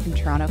shop in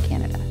Toronto,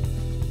 Canada.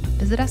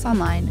 Visit us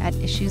online at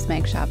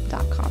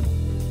issuesmagshop.com.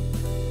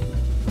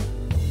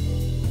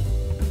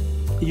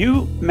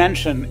 You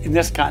mentioned in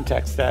this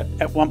context that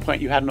at one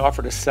point you had an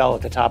offer to sell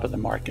at the top of the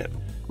market.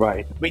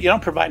 Right. But you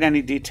don't provide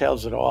any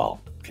details at all.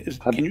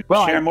 Can you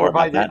share more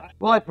about that?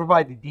 Well, I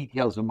provide the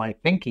details of my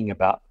thinking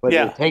about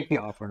whether to take the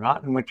offer or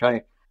not, in which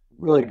I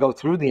really go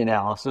through the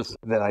analysis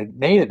that I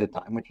made at the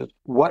time, which is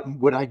what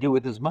would I do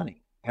with this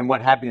money? And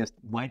what happiness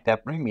might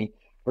that bring me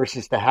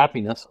versus the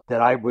happiness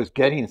that I was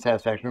getting, the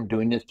satisfaction of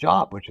doing this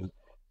job, which is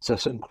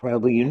just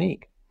incredibly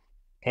unique.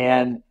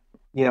 And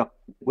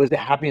was the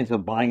happiness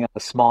of buying a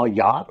small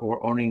yacht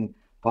or owning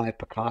 5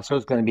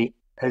 Picassos going to be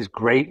as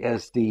great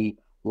as the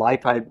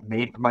life I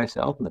made for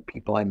myself and the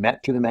people I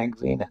met through the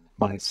magazine and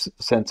my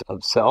sense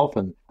of self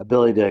and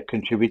ability to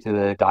contribute to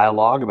the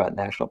dialogue about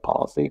national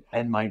policy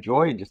and my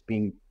joy in just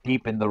being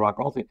deep in the rock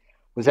and roll scene?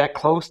 Was that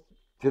close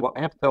to what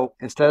I have? So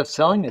instead of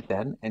selling it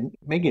then and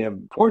making a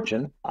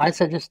fortune, I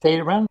said just stayed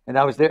around and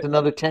I was there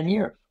another 10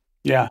 years.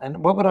 Yeah.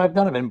 And what would I have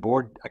done? I've been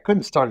bored. I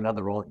couldn't start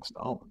another Rolling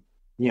Stone.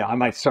 I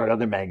might start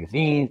other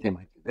magazines. They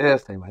might do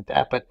this, they might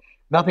that, but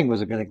nothing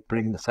was going to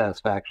bring the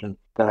satisfaction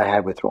that I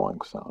had with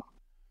Rolling Stone.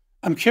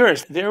 I'm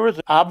curious. There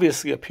was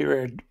obviously a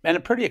period, and a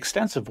pretty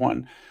extensive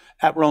one,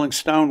 at Rolling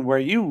Stone where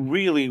you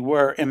really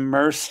were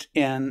immersed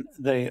in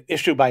the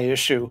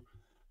issue-by-issue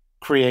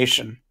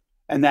creation.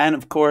 And then,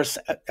 of course,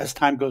 as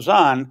time goes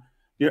on,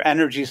 your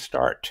energies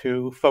start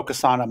to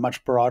focus on a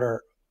much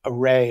broader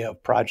array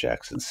of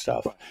projects and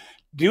stuff.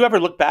 Do you ever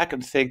look back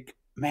and think,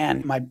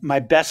 man, my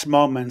best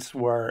moments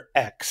were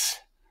X?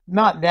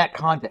 Not in that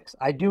context.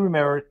 I do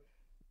remember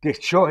the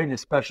joy and the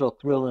special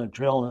thrill and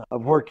adrenaline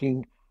of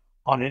working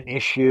on an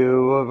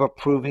issue, of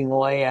approving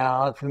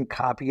layouts and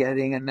copy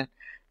editing, and then,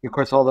 of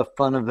course, all the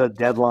fun of the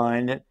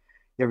deadline that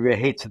everybody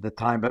hates at the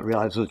time, but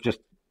realized was just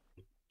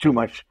too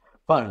much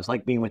fun. It was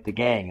like being with the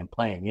gang and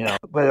playing,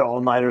 whether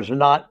all-nighters or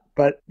not,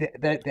 but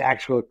the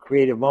actual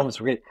creative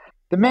moments were great.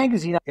 The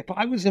magazine, if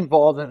I was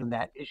involved in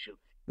that issue,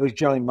 it was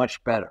generally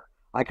much better.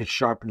 I could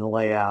sharpen the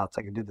layouts.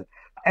 I could do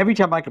every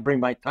time I could bring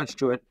my touch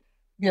to it,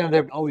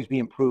 there'd always be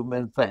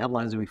improvements. The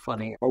headlines would be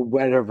funny or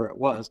whatever it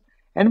was.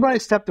 And when I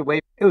stepped away,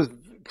 it was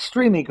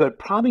extremely good.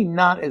 Probably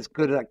not as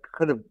good as I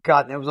could have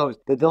gotten. It was always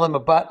the dilemma,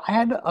 but I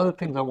had other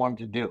things I wanted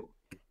to do.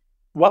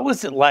 What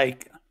was it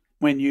like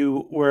when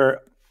you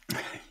were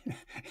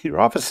Your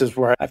offices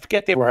were, I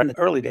forget, they were in the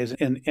early days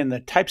in the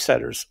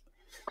typesetters.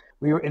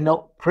 We were in the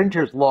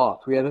printer's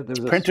loft. There was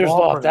a Printer's small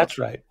loft, printer that's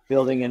right.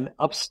 building, and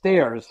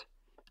upstairs,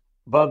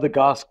 above the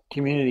Goss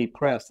Community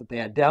Press that they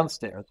had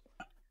downstairs,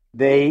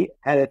 they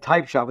had a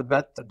type shop with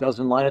about a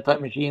dozen linotype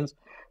machines,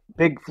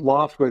 big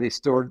loft where they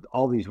stored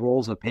all these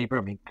rolls of paper.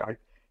 I mean,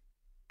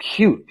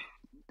 huge,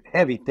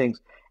 heavy things,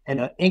 and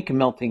an ink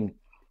melting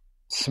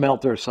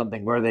smelter or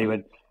something where they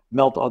would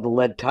melt all the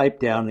lead type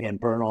down and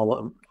burn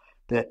all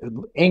the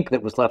ink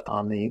that was left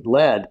on the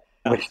lead,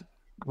 which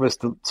was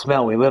the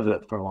smell we lived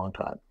with for a long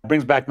time. It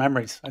brings back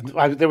memories.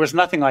 There was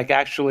nothing like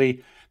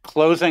actually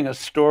closing a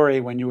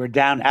story when you were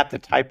down at the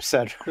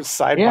typesetter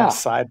side by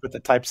side with the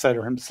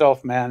typesetter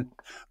himself, man.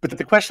 But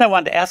the question I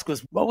wanted to ask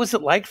was, what was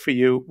it like for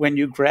you when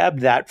you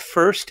grabbed that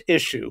first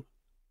issue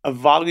of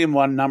Volume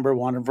 1, Number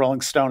 1 of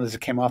Rolling Stone as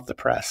it came off the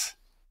press?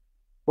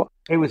 Well,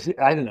 it was,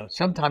 I don't know,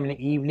 sometime in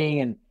the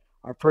evening, and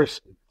our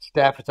first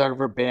staff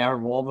photographer,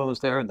 Baron Wolfe, was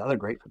there, another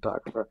great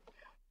photographer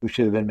who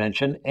should have been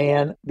mentioned.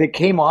 And they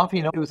came off,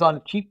 it was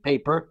on cheap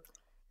paper.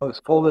 It was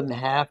folded in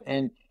half,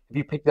 and if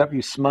you picked it up,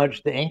 you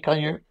smudged the ink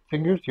on your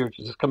fingers. You're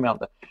just coming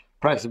out the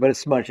press, but it's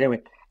smudged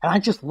anyway. And I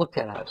just looked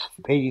at it. I was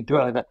paging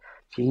through it. I thought,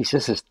 geez,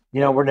 this is,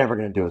 we're never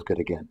going to do as good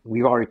again.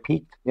 We've already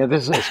peaked.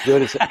 This is as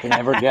good as it can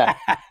ever get.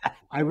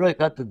 I really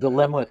thought the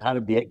dilemma was how to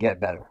get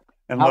better.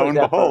 And lo and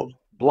behold.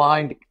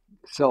 Blind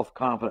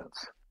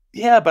self-confidence.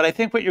 Yeah, but I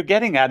think what you're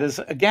getting at is,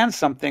 again,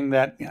 something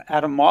that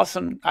Adam Moss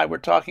and I were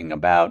talking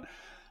about.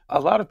 A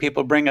lot of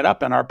people bring it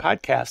up in our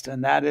podcast,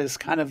 and that is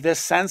kind of this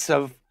sense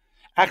of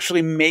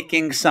actually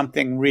making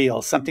something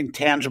real, something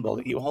tangible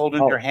that you hold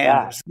in your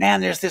hand.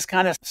 Man, there's this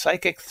kind of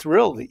psychic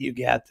thrill that you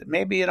get that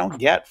maybe you don't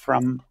get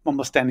from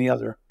almost any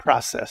other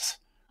process.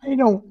 I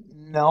don't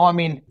know. I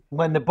mean,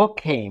 when the book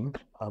came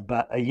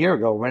about a year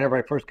ago, whenever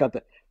I first got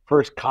the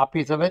first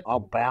copies of it, all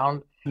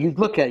bound, you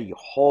look at it, you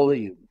hold it,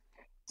 you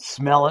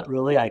smell it,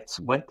 really. I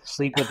went to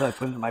sleep with it, I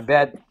put it in my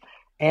bed.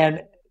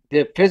 And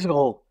the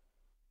physical,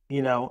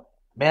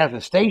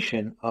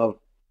 manifestation of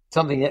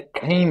something that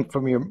came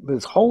from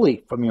was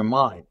wholly from your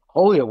mind,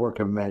 wholly a work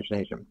of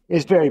imagination,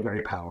 is very,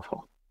 very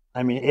powerful.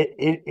 I mean,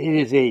 it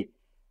is a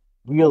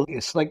real,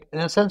 it's like, in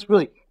a sense,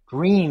 really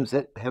dreams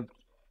that have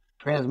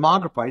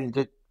transmogrified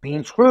into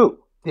being true.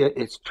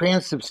 It's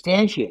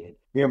transubstantiated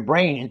your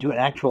brain into an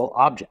actual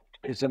object.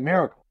 It's a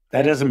miracle.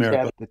 That is a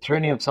miracle. The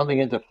turning of something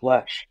into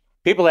flesh.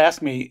 People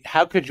ask me,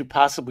 how could you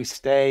possibly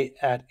stay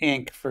at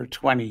Ink for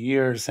 20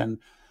 years? And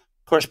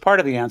of course, part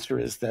of the answer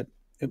is that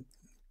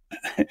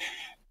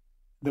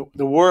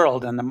the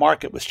world and the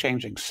market was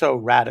changing so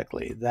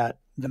radically that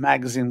the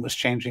magazine was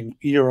changing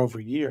year over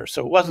year.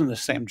 So it wasn't the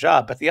same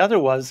job. But the other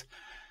was,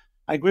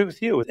 I agree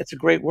with you, it's a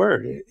great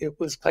word. It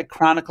was like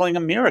chronicling a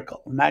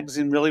miracle. The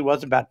magazine really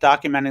was about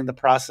documenting the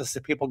process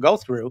that people go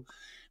through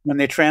when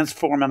they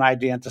transform an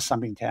idea into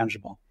something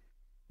tangible.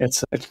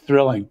 It's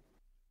thrilling.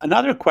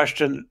 Another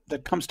question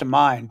that comes to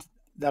mind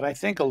that I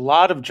think a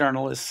lot of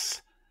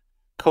journalists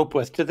cope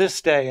with to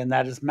this day, and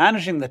that is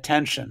managing the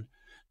tension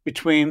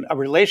between a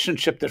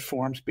relationship that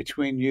forms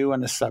between you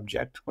and the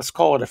subject, let's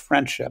call it a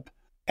friendship,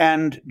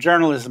 and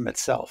journalism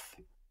itself.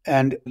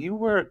 And you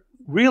were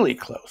really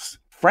close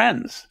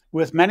friends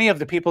with many of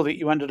the people that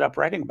you ended up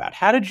writing about.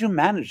 How did you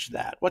manage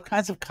that? What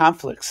kinds of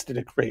conflicts did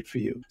it create for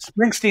you?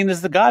 Springsteen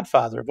is the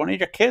godfather of one of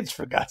your kids,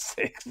 for God's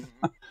sake.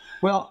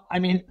 Well, I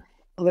mean,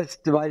 let's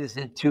divide this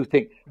into two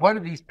things. What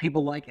are these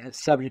people like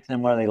as subjects,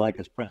 and what are they like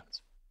as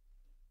friends?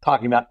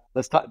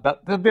 Let's talk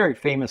about the very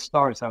famous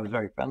stars I was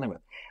very friendly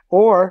with.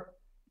 Or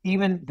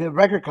even the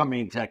record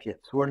company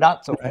executives who are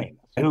not so famous,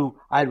 who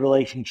I had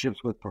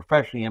relationships with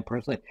professionally and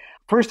personally.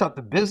 First off,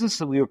 the business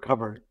that we were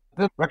covering,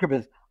 the record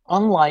business,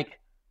 unlike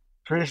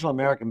traditional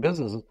American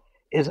businesses,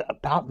 is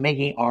about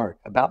making art,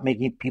 about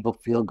making people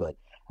feel good,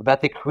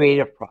 about the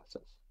creative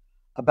process,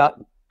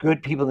 about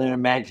good people in their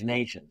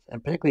imaginations.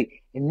 And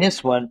particularly in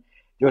this one,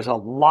 there's a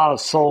lot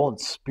of soul and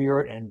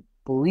spirit and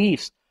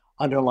beliefs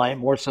underlying,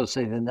 more so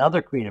say than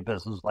other creative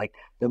businesses like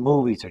the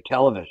movies or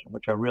television,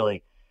 which are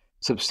really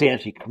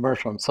substantially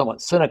commercial and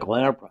somewhat cynical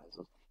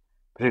enterprises,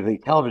 particularly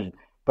television.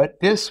 But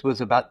this was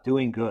about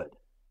doing good.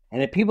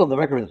 And the people in the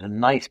record business are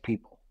nice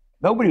people.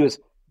 Nobody was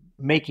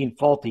making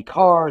faulty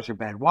cars or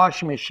bad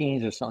washing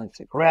machines or selling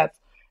cigarettes,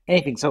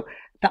 anything. So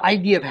the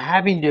idea of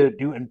having to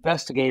do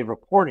investigative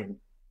reporting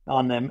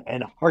on them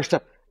and hard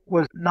stuff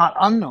was not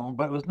unknown,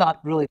 but it was not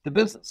really the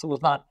business. It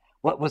was not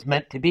what was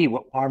meant to be,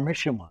 what our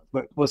mission was,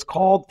 what was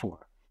called for.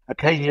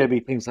 Occasionally there'd be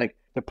things like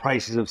the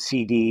prices of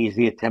CDs,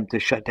 the attempt to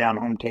shut down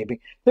home taping.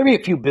 There'd be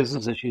a few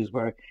business issues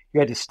where you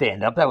had to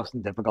stand up. That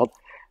wasn't difficult.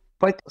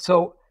 But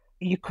so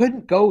you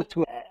couldn't go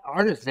to an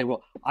artist and say,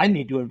 well, I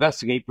need to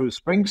investigate Bruce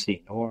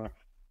Springsteen or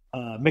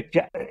Mick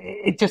Jagger.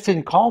 It just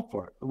didn't call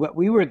for it. What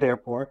we were there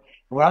for,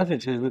 and what I was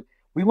interested in,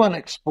 we want to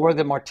explore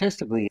them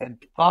artistically and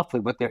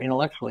thoughtfully, what their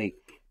intellectually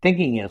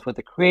thinking is, what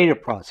the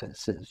creative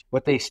process is,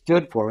 what they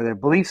stood for, their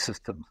belief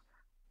systems.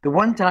 The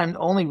one time,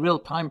 only real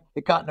time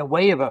it got in the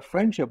way of a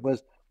friendship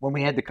was when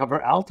we had to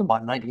cover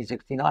Altamont in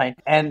 1969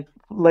 and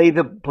lay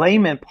the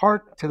blame in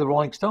part to the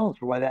Rolling Stones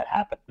for why that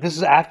happened. This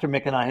is after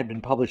Mick and I had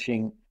been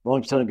publishing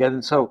Rolling Stone together.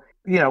 And so,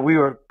 we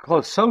were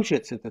close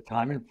associates at the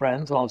time and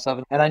friends and all this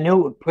stuff. And I knew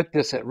it would put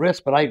this at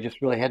risk, but I just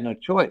really had no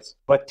choice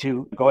but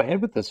to go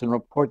ahead with this and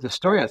report the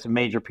story. That's a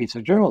major piece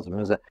of journalism.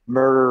 It was a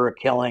murder, a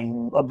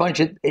killing, a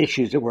bunch of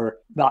issues that were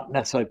not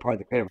necessarily part of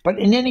the creative. But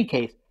in any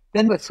case,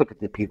 then let's look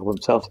at the people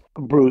themselves.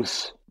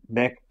 Bruce,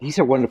 Mick, these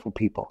are wonderful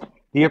people.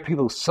 They are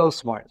people so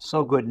smart,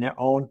 so good in their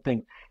own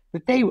thing,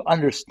 that they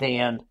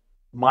understand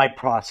my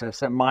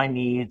process and my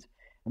needs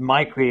and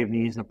my creative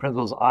needs and the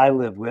principles I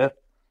live with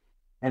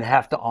and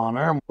have to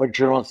honor what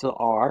journalists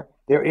are.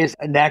 There is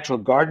a natural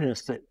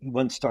guardedness that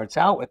one starts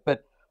out with,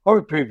 but over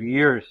a period of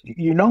years,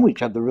 you know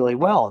each other really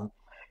well.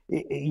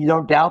 And you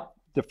don't doubt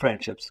the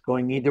friendships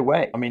going either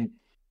way. I mean,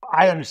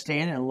 I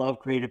understand and love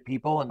creative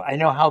people, and I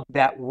know how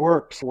that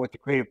works, what the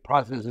creative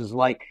process is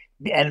like,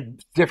 and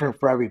it's different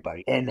for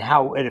everybody, and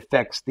how it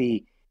affects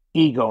the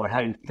ego and how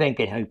you think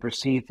and how you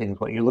perceive things,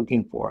 what you're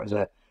looking for,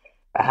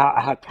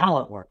 how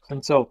talent works.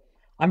 And so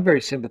I'm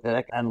very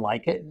sympathetic and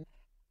like it.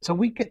 So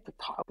we get to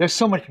talk. There's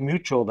so much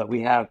mutual that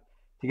we have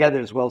together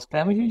as well as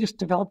family. You just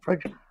develop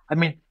friendship. I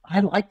mean, I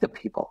like the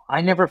people.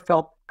 I never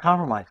felt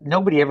compromised.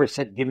 Nobody ever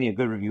said, give me a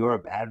good review or a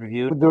bad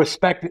review. The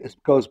respect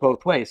goes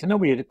both ways. And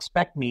nobody would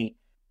expect me,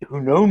 who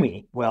know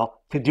me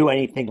well, to do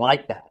anything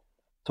like that.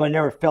 So I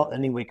never felt in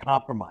any way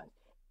compromised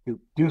to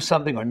do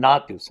something or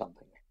not do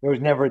something. There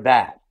was never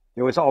that.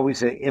 There was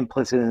always an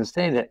implicit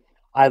understanding that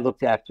I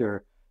looked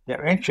after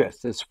their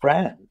interests as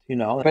friends,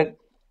 But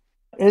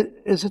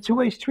it's a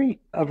two-way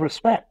street of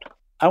respect.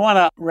 I want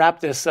to wrap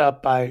this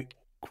up by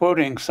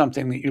quoting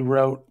something that you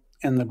wrote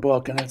in the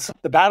book, and it's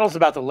the battles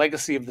about the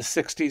legacy of the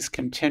 60s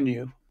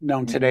continue,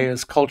 known today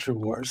as culture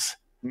wars.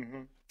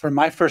 Mm-hmm. For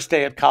my first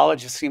day at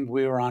college, it seemed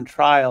we were on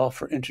trial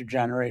for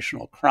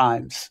intergenerational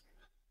crimes.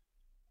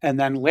 And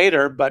then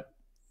later, but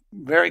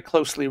very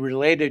closely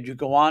related, you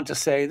go on to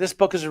say, this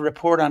book is a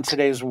report on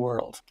today's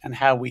world and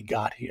how we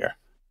got here.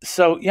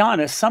 So, Jann,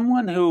 as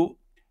someone who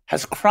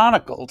has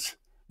chronicled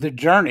the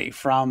journey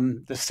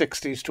from the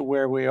 60s to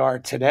where we are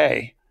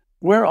today,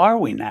 where are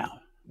we now?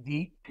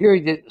 The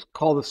period that's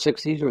called the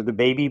 60s, or the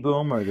baby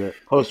boom, or the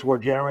post-war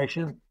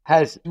generation,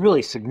 has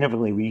really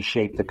significantly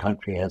reshaped the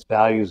country and its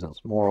values and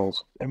its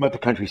morals and what the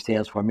country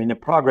stands for. I mean, the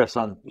progress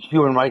on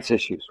human rights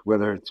issues,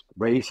 whether it's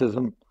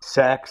racism,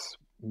 sex,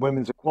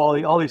 women's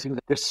equality, all these things,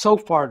 they're so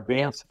far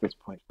advanced at this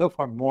point, so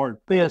far more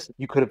advanced than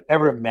you could have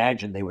ever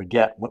imagined they would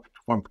get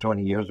from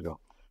 20 years ago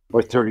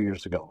or 30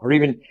 years ago, or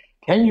even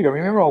 10 years ago.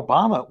 Remember,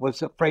 Obama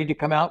was afraid to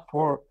come out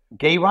for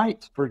gay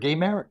rights, for gay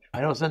marriage. I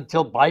know it was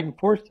until Biden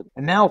forced him.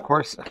 And now, of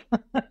course,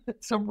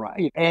 it's a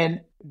right. And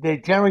the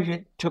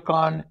generation took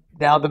on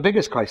now the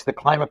biggest crisis, the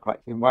climate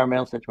crisis, the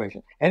environmental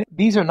situation. And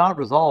these are not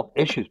resolved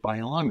issues by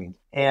any long means.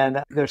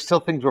 And there's still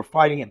things we're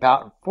fighting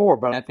about and for,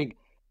 but I think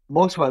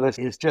most of this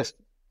is just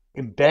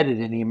embedded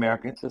in the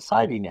American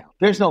society now.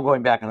 There's no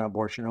going back on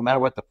abortion, no matter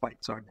what the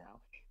fights are now.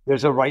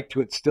 There's a right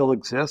to it still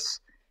exists.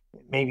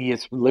 Maybe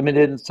it's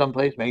limited in some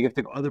place. Maybe you have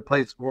to go other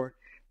places for it.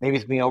 Maybe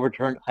it's being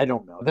overturned. I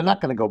don't know. They're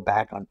not going to go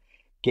back on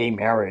gay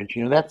marriage.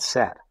 That's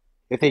sad.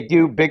 If they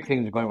do, big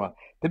things are going wrong.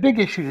 The big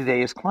issue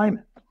today is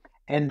climate.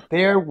 And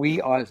there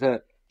we are as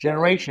a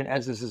generation,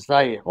 as a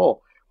society as a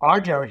whole.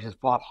 Our generation has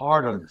fought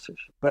hard on this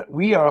issue. But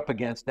we are up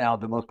against now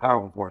the most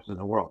powerful forces in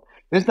the world.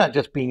 This is not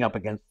just being up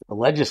against the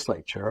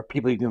legislature, or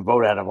people you can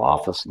vote out of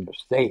office in your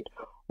state,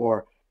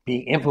 or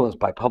being influenced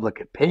by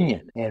public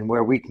opinion, and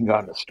where we can go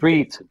on the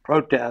streets and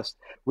protest.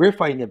 We're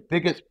fighting the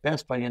biggest,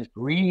 best, finest,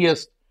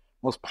 greediest,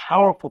 most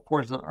powerful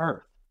forces on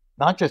earth,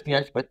 not just in the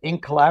United States, but in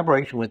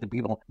collaboration with the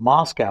people in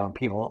Moscow and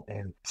people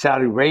in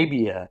Saudi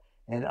Arabia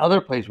and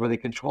other places where they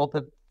control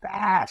the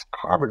vast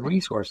carbon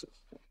resources,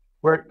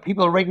 where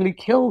people are regularly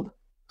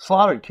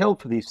slaughtered,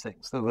 killed for these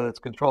things. So whether it's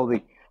control of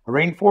the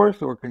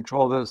rainforest or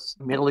control of those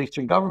Middle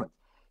Eastern governments.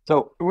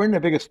 So we're in the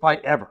biggest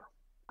fight ever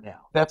now.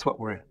 That's what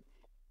we're in.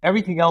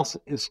 Everything else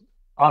is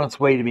on its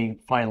way to being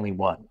finally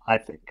won, I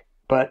think.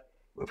 But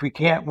if we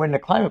can't win the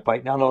climate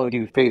fight, not only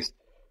do we face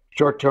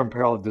short-term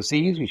peril of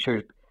disease, we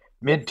face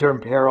mid-term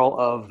peril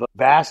of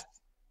vast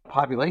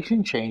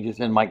population changes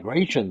and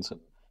migrations and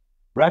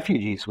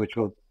refugees, which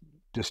will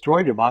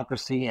destroy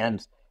democracy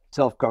and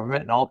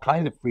self-government and all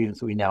kinds of freedoms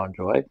that we now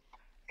enjoy,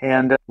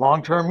 and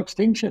long-term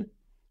extinction,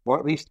 or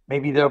at least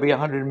maybe there'll be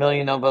 100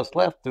 million of us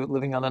left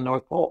living on the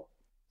North Pole.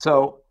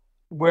 So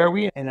where are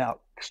we in an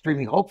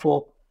extremely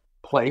hopeful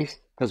place,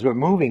 because we're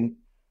moving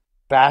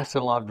fast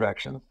in a lot of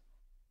directions,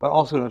 but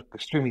also in an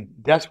extremely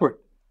desperate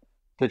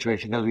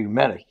situation because we've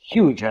met a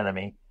huge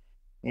enemy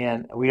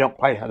and we don't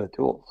quite have the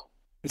tools.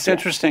 It's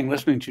interesting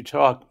listening to you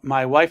talk.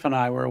 My wife and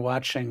I were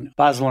watching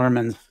Baz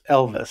Luhrmann's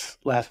Elvis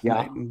last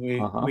night, and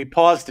we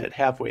paused it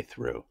halfway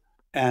through.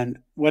 And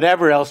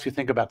whatever else you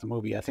think about the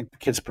movie, I think the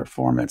kid's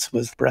performance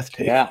was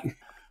breathtaking. Yeah.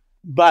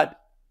 But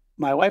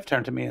my wife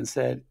turned to me and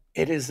said,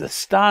 it is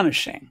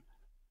astonishing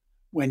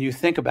when you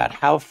think about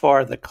how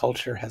far the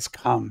culture has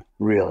come,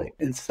 really,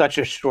 in such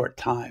a short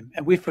time.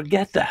 And we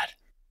forget that.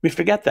 We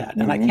forget that.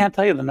 And I can't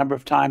tell you the number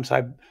of times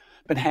I've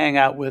been hanging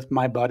out with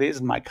my buddies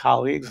and my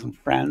colleagues and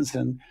friends,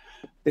 and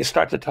they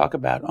start to talk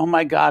about, oh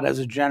my God, as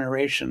a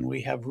generation,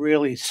 we have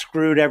really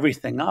screwed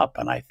everything up.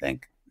 And I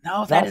think,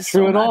 no, that is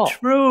so not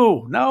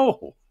true.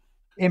 No.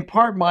 In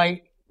part,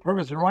 my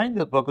purpose in writing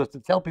this book was to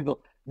tell people,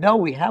 no,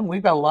 we haven't.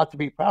 We've got a lot to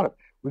be proud of.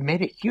 We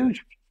made a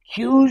huge,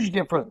 huge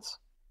difference,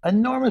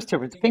 enormous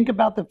difference. Think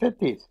about the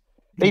 50s.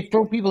 They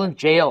throw people in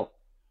jail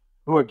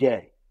who are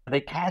gay. They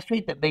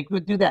castrate them. They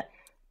could do that.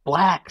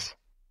 Blacks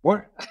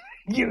weren't.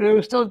 There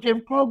was still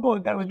Jim Crow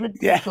going. That was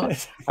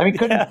ridiculous. I mean,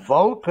 couldn't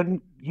vote,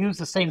 couldn't use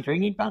the same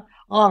drinking fountain,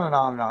 on and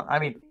on and on. I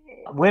mean,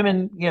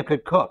 women,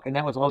 could cook, and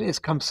that was all. It's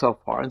come so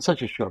far in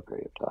such a short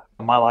period of time,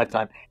 in my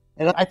lifetime.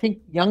 And I think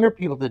younger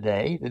people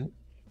today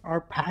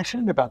are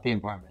passionate about the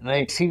environment, and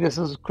they see this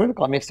as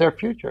critical. I mean, it's their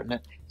future. And the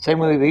same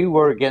way we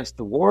were against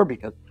the war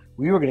because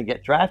we were going to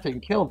get drafted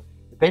and killed.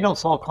 If they don't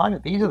solve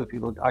climate, these are the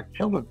people, our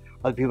children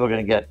are the people who are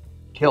going to get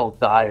killed,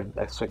 die of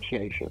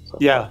asphyxiation.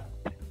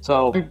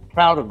 So I'm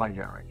proud of my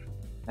generation.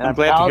 And I'm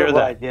glad proud to hear of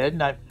what I did,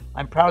 and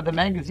I'm proud of the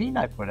magazine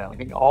I put out. I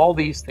think all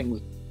these things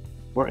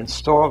were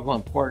historical,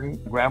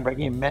 important,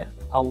 groundbreaking, and meant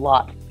a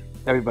lot to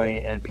everybody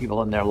and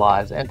people in their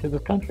lives and to the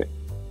country.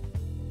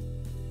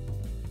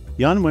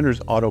 Jann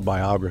Wenner's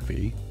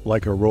autobiography,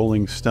 Like a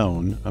Rolling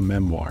Stone, a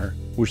memoir,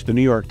 which the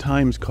New York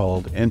Times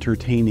called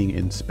Entertaining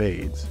in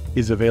Spades,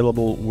 is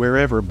available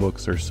wherever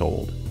books are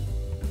sold.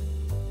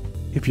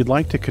 If you'd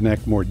like to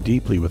connect more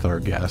deeply with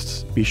our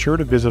guests, be sure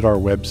to visit our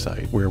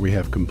website where we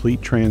have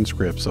complete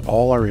transcripts of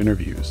all our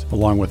interviews,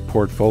 along with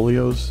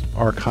portfolios,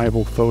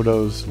 archival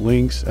photos,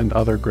 links, and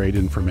other great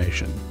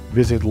information.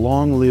 Visit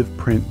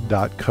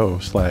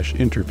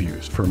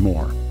longliveprint.co/interviews for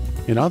more.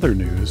 In other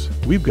news,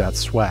 we've got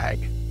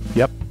swag.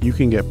 Yep, you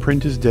can get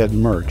Print is Dead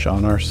merch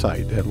on our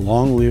site at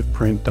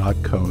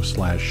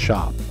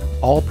longliveprint.co/shop.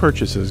 All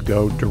purchases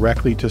go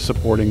directly to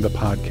supporting the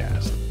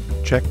podcast.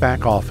 Check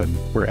back often.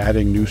 We're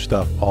adding new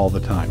stuff all the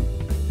time.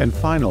 And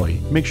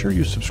finally, make sure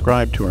you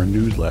subscribe to our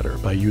newsletter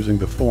by using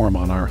the form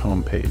on our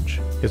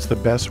homepage. It's the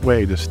best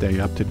way to stay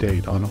up to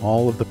date on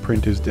all of the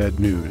Print is Dead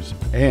news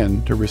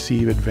and to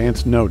receive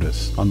advance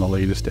notice on the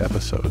latest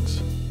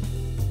episodes.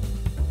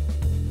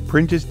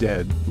 Print is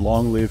Dead,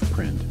 Long Live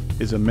Print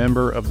is a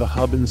member of the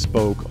Hub and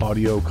Spoke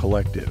Audio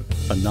Collective,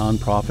 a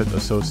nonprofit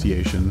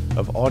association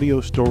of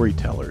audio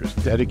storytellers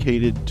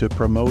dedicated to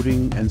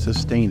promoting and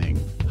sustaining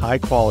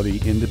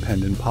high-quality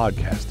independent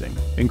podcasting,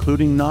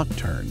 including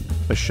Nocturne,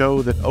 a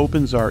show that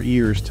opens our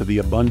ears to the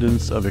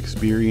abundance of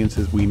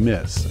experiences we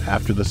miss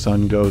after the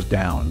sun goes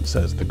down,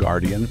 says The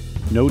Guardian.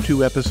 No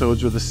two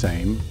episodes are the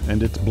same,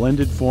 and its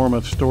blended form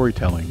of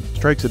storytelling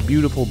strikes a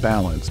beautiful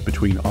balance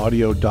between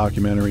audio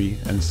documentary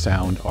and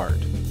sound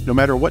art. No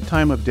matter what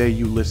time of day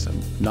you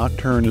listen,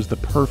 Nocturne is the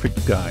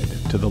perfect guide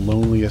to the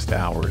loneliest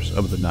hours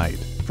of the night.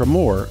 For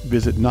more,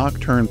 visit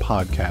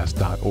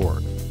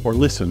nocturnepodcast.org or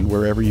listen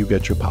wherever you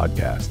get your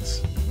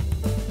podcasts.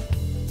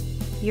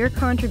 Your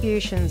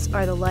contributions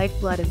are the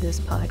lifeblood of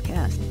this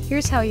podcast.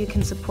 Here's how you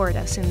can support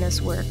us in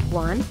this work.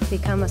 1.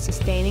 Become a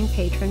sustaining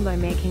patron by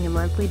making a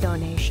monthly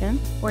donation.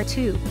 Or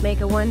 2.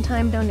 Make a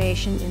one-time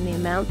donation in the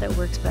amount that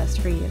works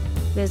best for you.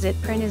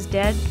 Visit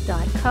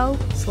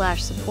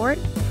printisdead.co/support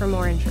for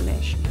more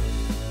information.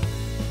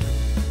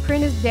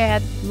 Print is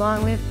Dead,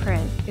 Long Live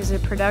Print is a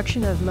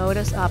production of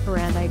Modus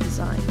Operandi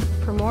Design.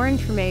 For more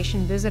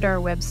information, visit our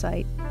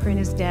website,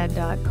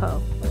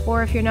 printisdead.co.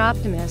 Or if you're an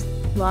optimist,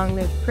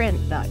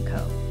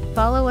 longliveprint.co.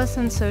 Follow us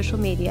on social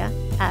media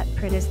at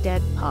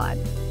printisdeadpod.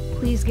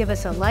 Please give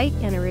us a like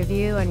and a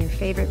review on your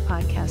favorite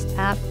podcast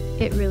app.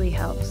 It really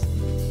helps.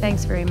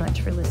 Thanks very much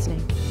for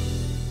listening.